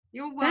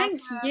 You're welcome.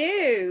 Thank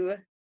you.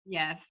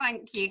 Yeah,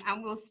 thank you.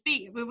 And we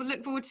will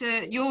look forward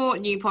to your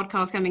new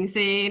podcast coming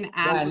soon,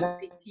 and we'll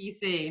speak to you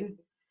soon.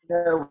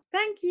 No.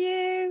 Thank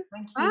you.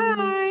 Thank you.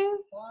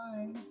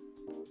 Bye.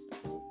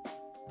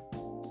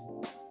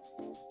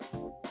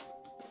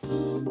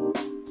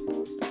 Bye.